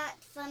talk about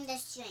from the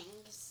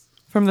strings.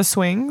 From the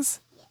swings?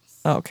 Yes.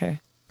 Oh, okay.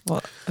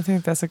 Well, I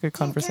think that's a good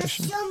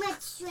conversation. There's so much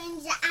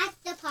strings at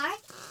the park,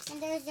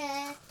 and there's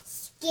a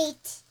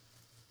skate.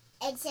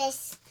 It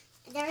says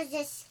there's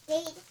a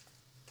skate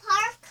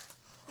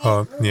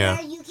park. Yeah.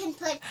 Where you can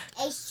put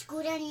a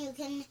scooter and you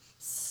can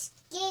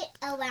skate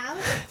around.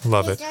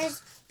 Love because it.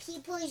 There's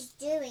people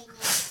doing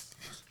it.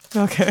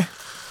 Okay.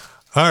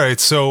 All right.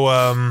 So,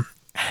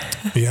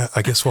 yeah,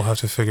 I guess we'll have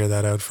to figure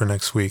that out for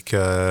next week.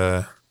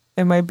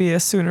 It might be a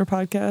sooner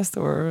podcast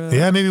or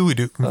Yeah, maybe we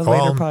do. a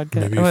later podcast.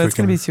 Maybe Well, if it's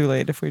going to be too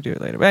late if we do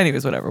it later. But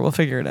anyways, whatever. We'll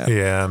figure it out.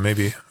 Yeah,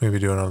 maybe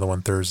do another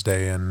one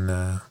Thursday and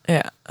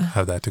Yeah.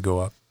 have that to go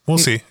up. We'll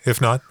see. If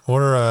not,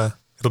 or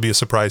it'll be a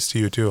surprise to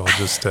you too. I'll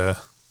just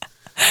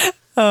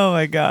Oh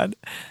my God.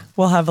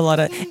 We'll have a lot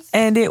of,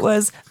 and it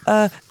was,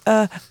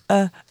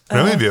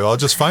 maybe I'll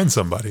just find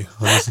somebody.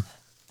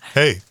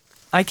 Hey,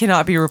 I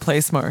cannot be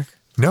replaced, Mark.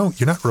 no,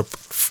 you're not.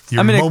 You're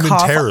I'm going to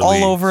cough momentarily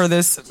all over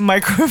this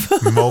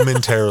microphone.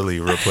 momentarily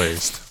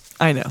replaced.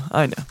 I know.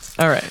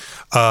 All right.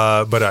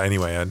 But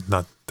anyway,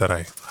 not that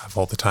I have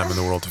all the time in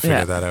the world to figure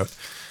Yeah. that out.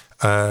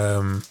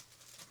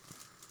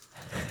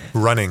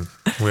 Running,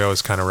 we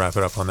always kind of wrap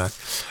it up on that.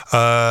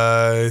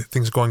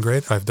 Things are going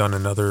great. I've done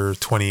another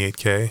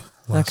 28K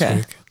last Okay.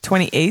 week.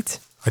 28?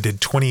 I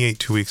did 28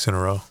 2 weeks in a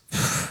row.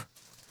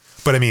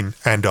 But I mean,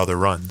 and other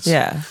runs.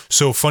 Yeah.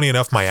 So funny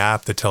enough, my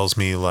app that tells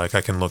me like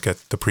I can look at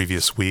the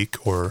previous week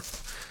or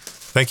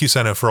thank you,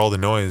 Senna, for all the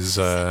noise.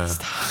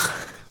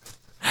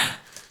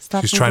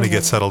 Stop She's trying to moving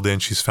get it. settled in.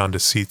 She's found a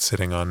seat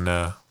sitting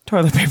on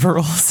Toilet paper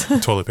rolls.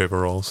 toilet paper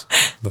rolls,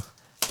 the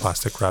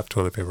plastic wrapped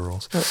toilet paper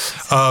rolls.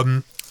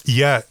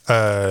 Yeah,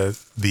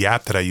 the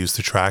app that I use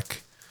to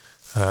track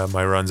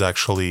my runs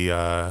actually,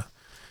 I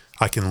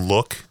can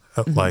look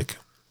at like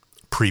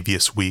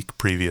previous week,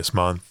 previous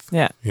month,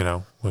 Yeah. you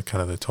know, what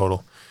kind of the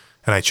total.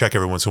 And I check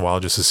every once in a while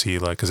just to see,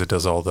 like, because it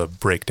does all the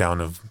breakdown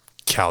of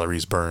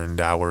calories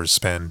burned, hours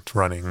spent,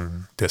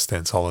 running,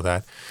 distance, all of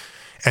that.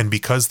 And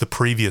because the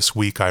previous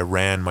week I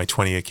ran my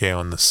 28K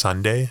on the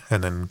Sunday,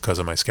 and then because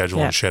of my schedule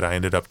Yeah. and shit, I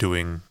ended up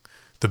doing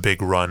the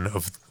big run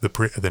of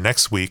the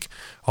next week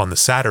on the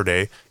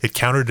Saturday. It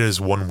counted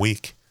as 1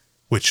 week,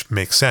 which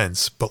makes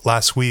sense. But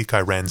last week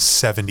I ran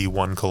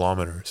 71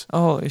 kilometers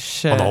Holy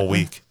shit. on the whole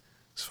week.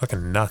 It's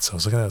fucking nuts. I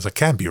was looking at it, I was like,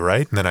 can't be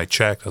right. And then I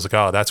checked. I was like,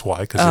 oh, that's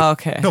why.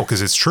 Okay. No,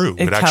 because it's true.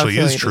 It It actually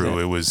is calculated true.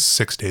 it. It was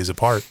 6 days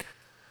apart.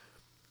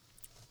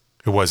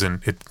 It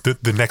wasn't,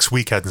 the next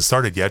week hadn't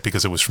started yet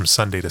because it was from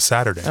Sunday to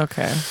Saturday.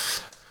 Okay.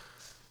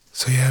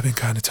 So yeah, I've been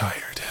kind of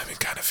tired. I've been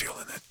kind of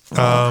feeling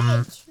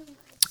it.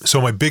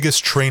 So my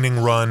biggest training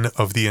run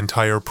of the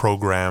entire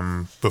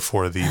program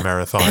before the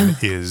marathon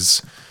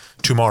is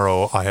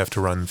tomorrow. I have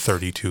to run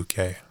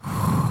 32K.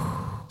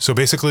 So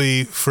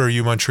basically for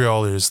you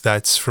Montrealers,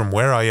 that's from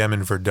where I am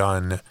in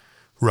Verdun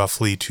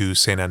roughly to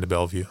Saint Anne de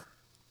Bellevue.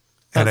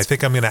 And I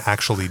think I'm going to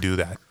actually do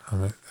that.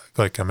 I'm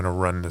going to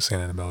run to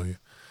Saint Anne de Bellevue.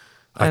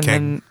 And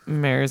then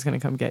Mary's going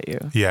to come get you.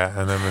 Yeah,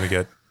 and then I'm going to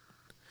get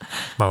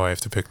my wife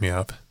to pick me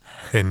up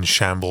in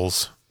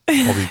shambles.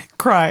 I'll be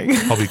Crying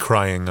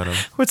crying on him.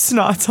 with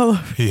snots all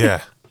over.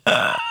 Yeah.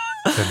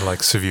 And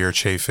like severe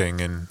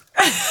chafing and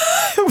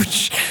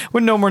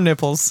With no more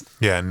nipples.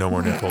 yeah, no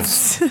more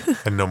nipples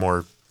and no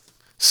more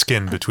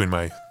skin between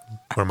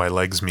where my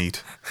legs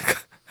meet.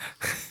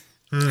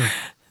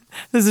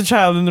 There's a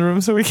child in the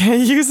room, so we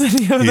can't use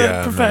any of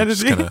that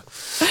profanity.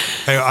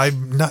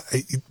 I'm not.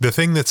 The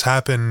thing that's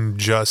happened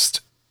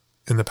just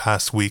in the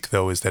past week,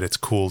 though, is that it's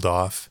cooled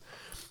off.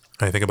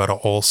 I think about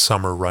all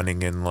summer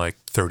running in like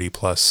 30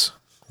 plus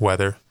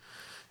weather,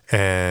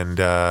 and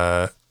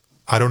I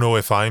don't know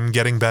if I'm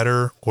getting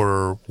better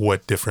or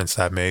what difference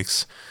that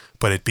makes.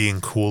 But it being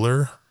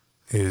cooler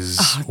is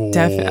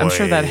definitely. I'm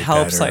sure that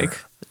helps. better. Like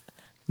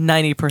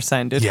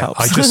 90%. It helps.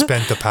 I just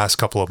spent the past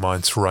couple of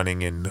months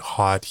running in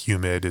hot,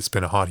 humid. It's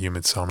been a hot,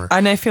 humid summer.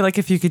 And I feel like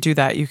if you could do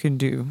that, you could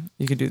do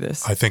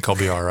this. I think I'll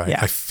be all right. Yeah.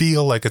 I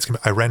feel like it's gonna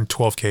be, I ran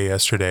 12K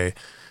yesterday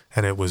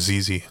and it was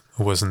easy.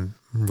 It wasn't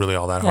really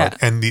all that hot.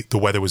 Yeah. And the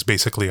weather was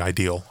basically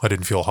ideal. I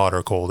didn't feel hot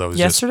or cold. I was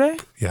Yesterday?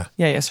 Yeah,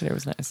 yesterday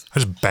was nice. I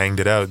just banged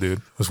it out, dude.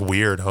 It was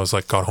weird. I was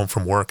like, got home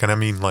from work, and I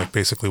mean like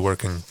basically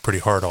working pretty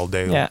hard all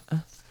day. Yeah.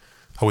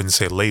 I wouldn't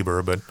say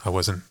labor, but I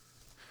wasn't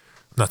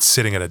not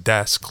sitting at a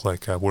desk.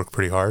 Like I worked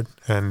pretty hard.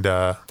 And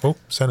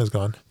Senna's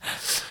gone.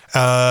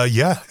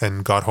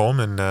 And got home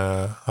and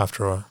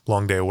after a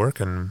long day of work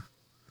and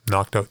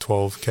knocked out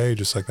 12K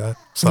just like that.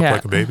 Slept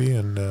like a baby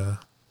and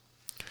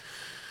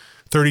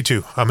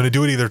 32. I'm going to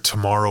do it either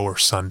tomorrow or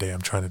Sunday.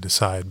 I'm trying to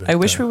decide. But I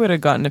wish we would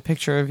have gotten a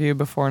picture of you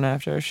before and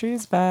after.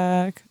 She's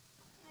back.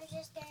 We're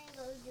just gonna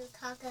go do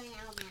caca now.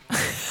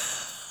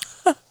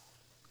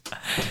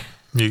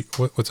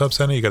 What's up,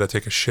 Senna? You got to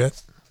take a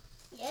shit?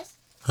 Yes.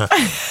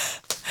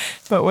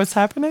 But what's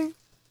happening?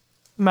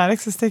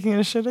 Maddox is taking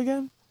a shit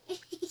again?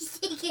 He's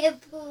taking a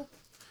poop.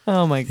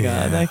 Oh my God,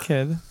 Yeah. that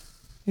kid.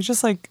 He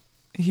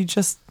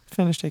just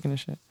finished taking a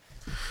shit.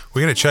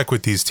 We got to check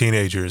with these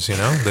teenagers, you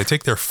know? They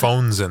take their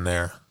phones in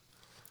there.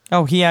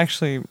 Oh, he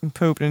actually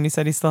pooped and he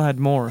said he still had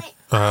more. Wait,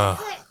 I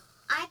put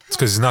It's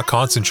 'cause he's not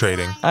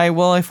concentrating.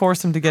 I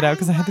forced him to get out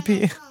because I had to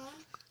pee. I put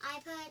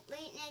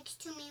right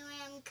next to me when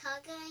I'm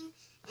cucking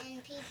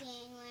and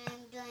peeing when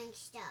I'm doing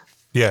stuff.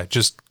 Yeah,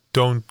 just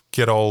don't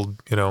get all,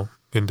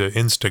 into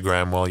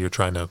Instagram while you're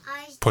trying to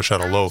push out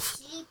a loaf.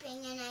 I was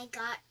sleeping and I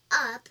got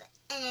up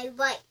and I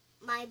wiped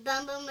my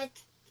bum and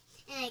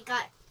I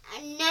got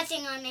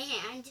nothing on my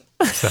hand.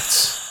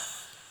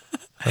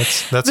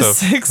 That's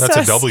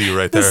a W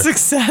right The there.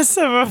 success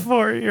of a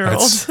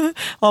 4-year-old.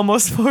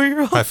 Almost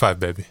 4-year-old. High five,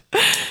 baby.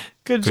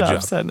 Good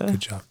job, Senna.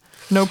 Good job.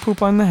 No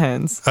poop on the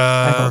hands.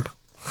 I hope.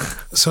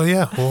 So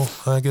yeah, well,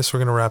 I guess we're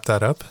gonna wrap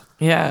that up,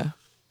 Yeah.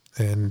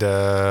 and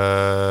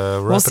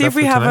We'll see if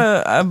we have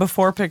a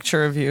before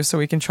picture of you so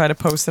we can try to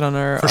post it on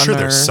our. For sure,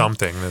 there's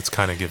something that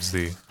kind of gives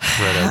the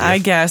right idea. I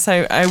guess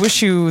I wish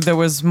there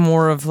was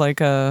more of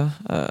like a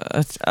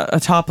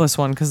topless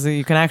one because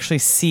you can actually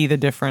see the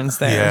difference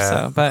there. Yeah,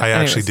 So, but I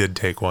actually anyways. did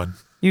take one.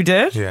 You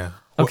did? Yeah.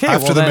 Okay,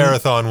 After well the then-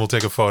 marathon, we'll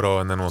take a photo,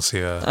 and then we'll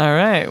see All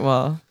right.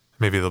 Well,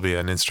 maybe there'll be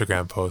an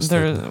Instagram post.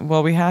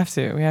 we have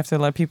to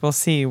let people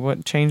see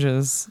what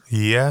changes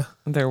Yeah.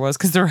 there was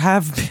because there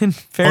have been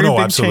very big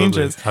absolutely.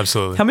 changes.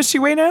 Absolutely. How much do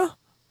you weigh now?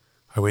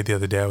 I weighed the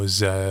other day. I was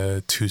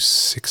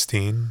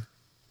 216.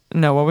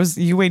 No,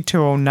 you weighed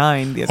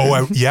 209 the other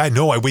day.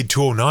 I weighed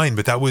 209,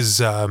 but that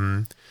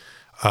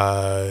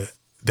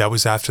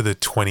was after the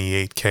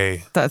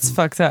 28K. That's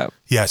fucked up.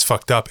 Yeah, it's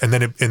fucked up, and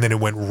then it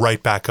went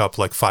right back up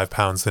like 5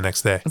 pounds the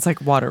next day. It's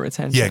like water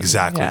retention. Yeah,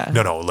 exactly. Yeah.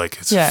 No, like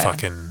it's Yeah.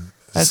 fucking.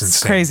 That's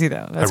insane. crazy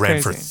though. That's I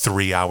ran crazy. for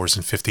 3 hours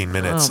and 15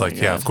 minutes. Oh my Like,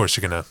 yeah, God. of course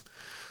you're gonna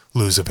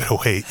lose a bit of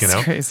weight, you It's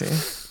know. crazy.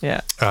 Yeah.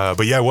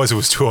 But yeah, it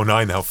was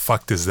 209. How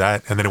fucked is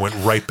that? And then it went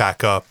right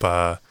back up.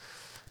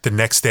 The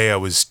next day I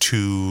was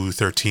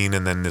 213,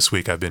 and then this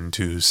week I've been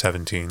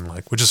 217.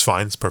 Like, which is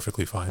fine. It's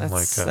perfectly fine.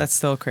 That's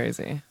still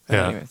crazy. But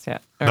yeah. Anyways, yeah.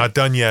 All Not right.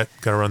 done yet.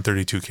 Got to run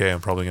 32K. I'm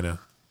probably gonna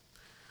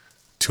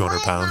 200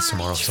 pounds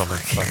tomorrow.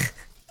 Something.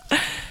 But,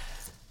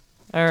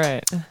 All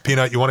right.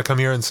 Peanut, you want to come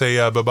here and say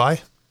bye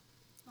bye?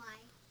 Why?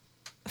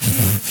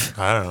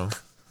 I don't know.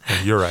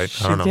 You're right.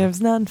 She I don't know. gives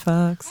none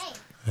fucks. Hey,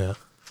 Yeah.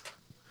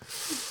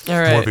 All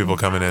right. More people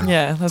coming in.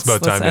 Yeah, let's It's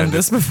about time to end end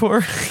this it.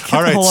 before.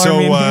 All right,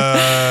 so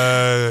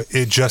army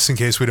just in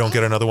case we don't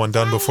get another one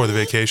done before the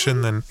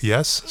vacation, then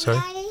yes, sorry.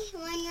 Daddy,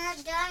 when you're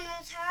done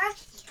with her,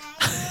 can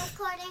I do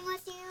recording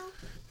with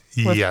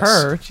you? with yes.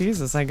 her.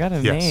 Jesus, I got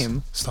a Yes.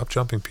 name. Stop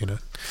jumping, Peanut.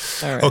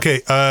 All right. Okay,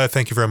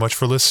 thank you very much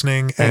for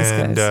listening, Thanks,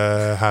 and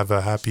guys. have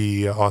a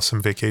happy,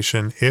 awesome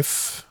vacation.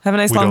 If Have a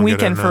nice we long don't get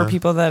weekend an, for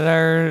people that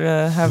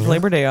are have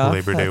Labor Day off.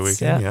 Labor Day That's-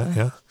 weekend,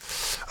 yeah.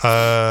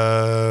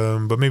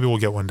 But maybe we'll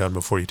get one done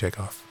before you take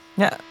off.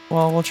 Yeah.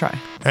 Well, we'll try.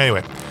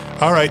 Anyway,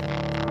 all right,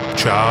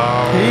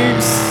 ciao.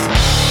 Peace.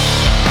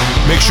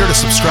 Make sure to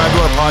subscribe to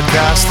our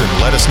podcast and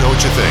let us know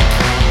what you think.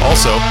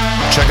 Also,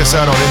 check us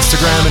out on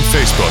Instagram and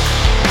Facebook.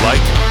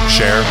 Like,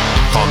 share,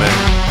 comment.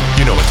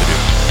 You know what to do.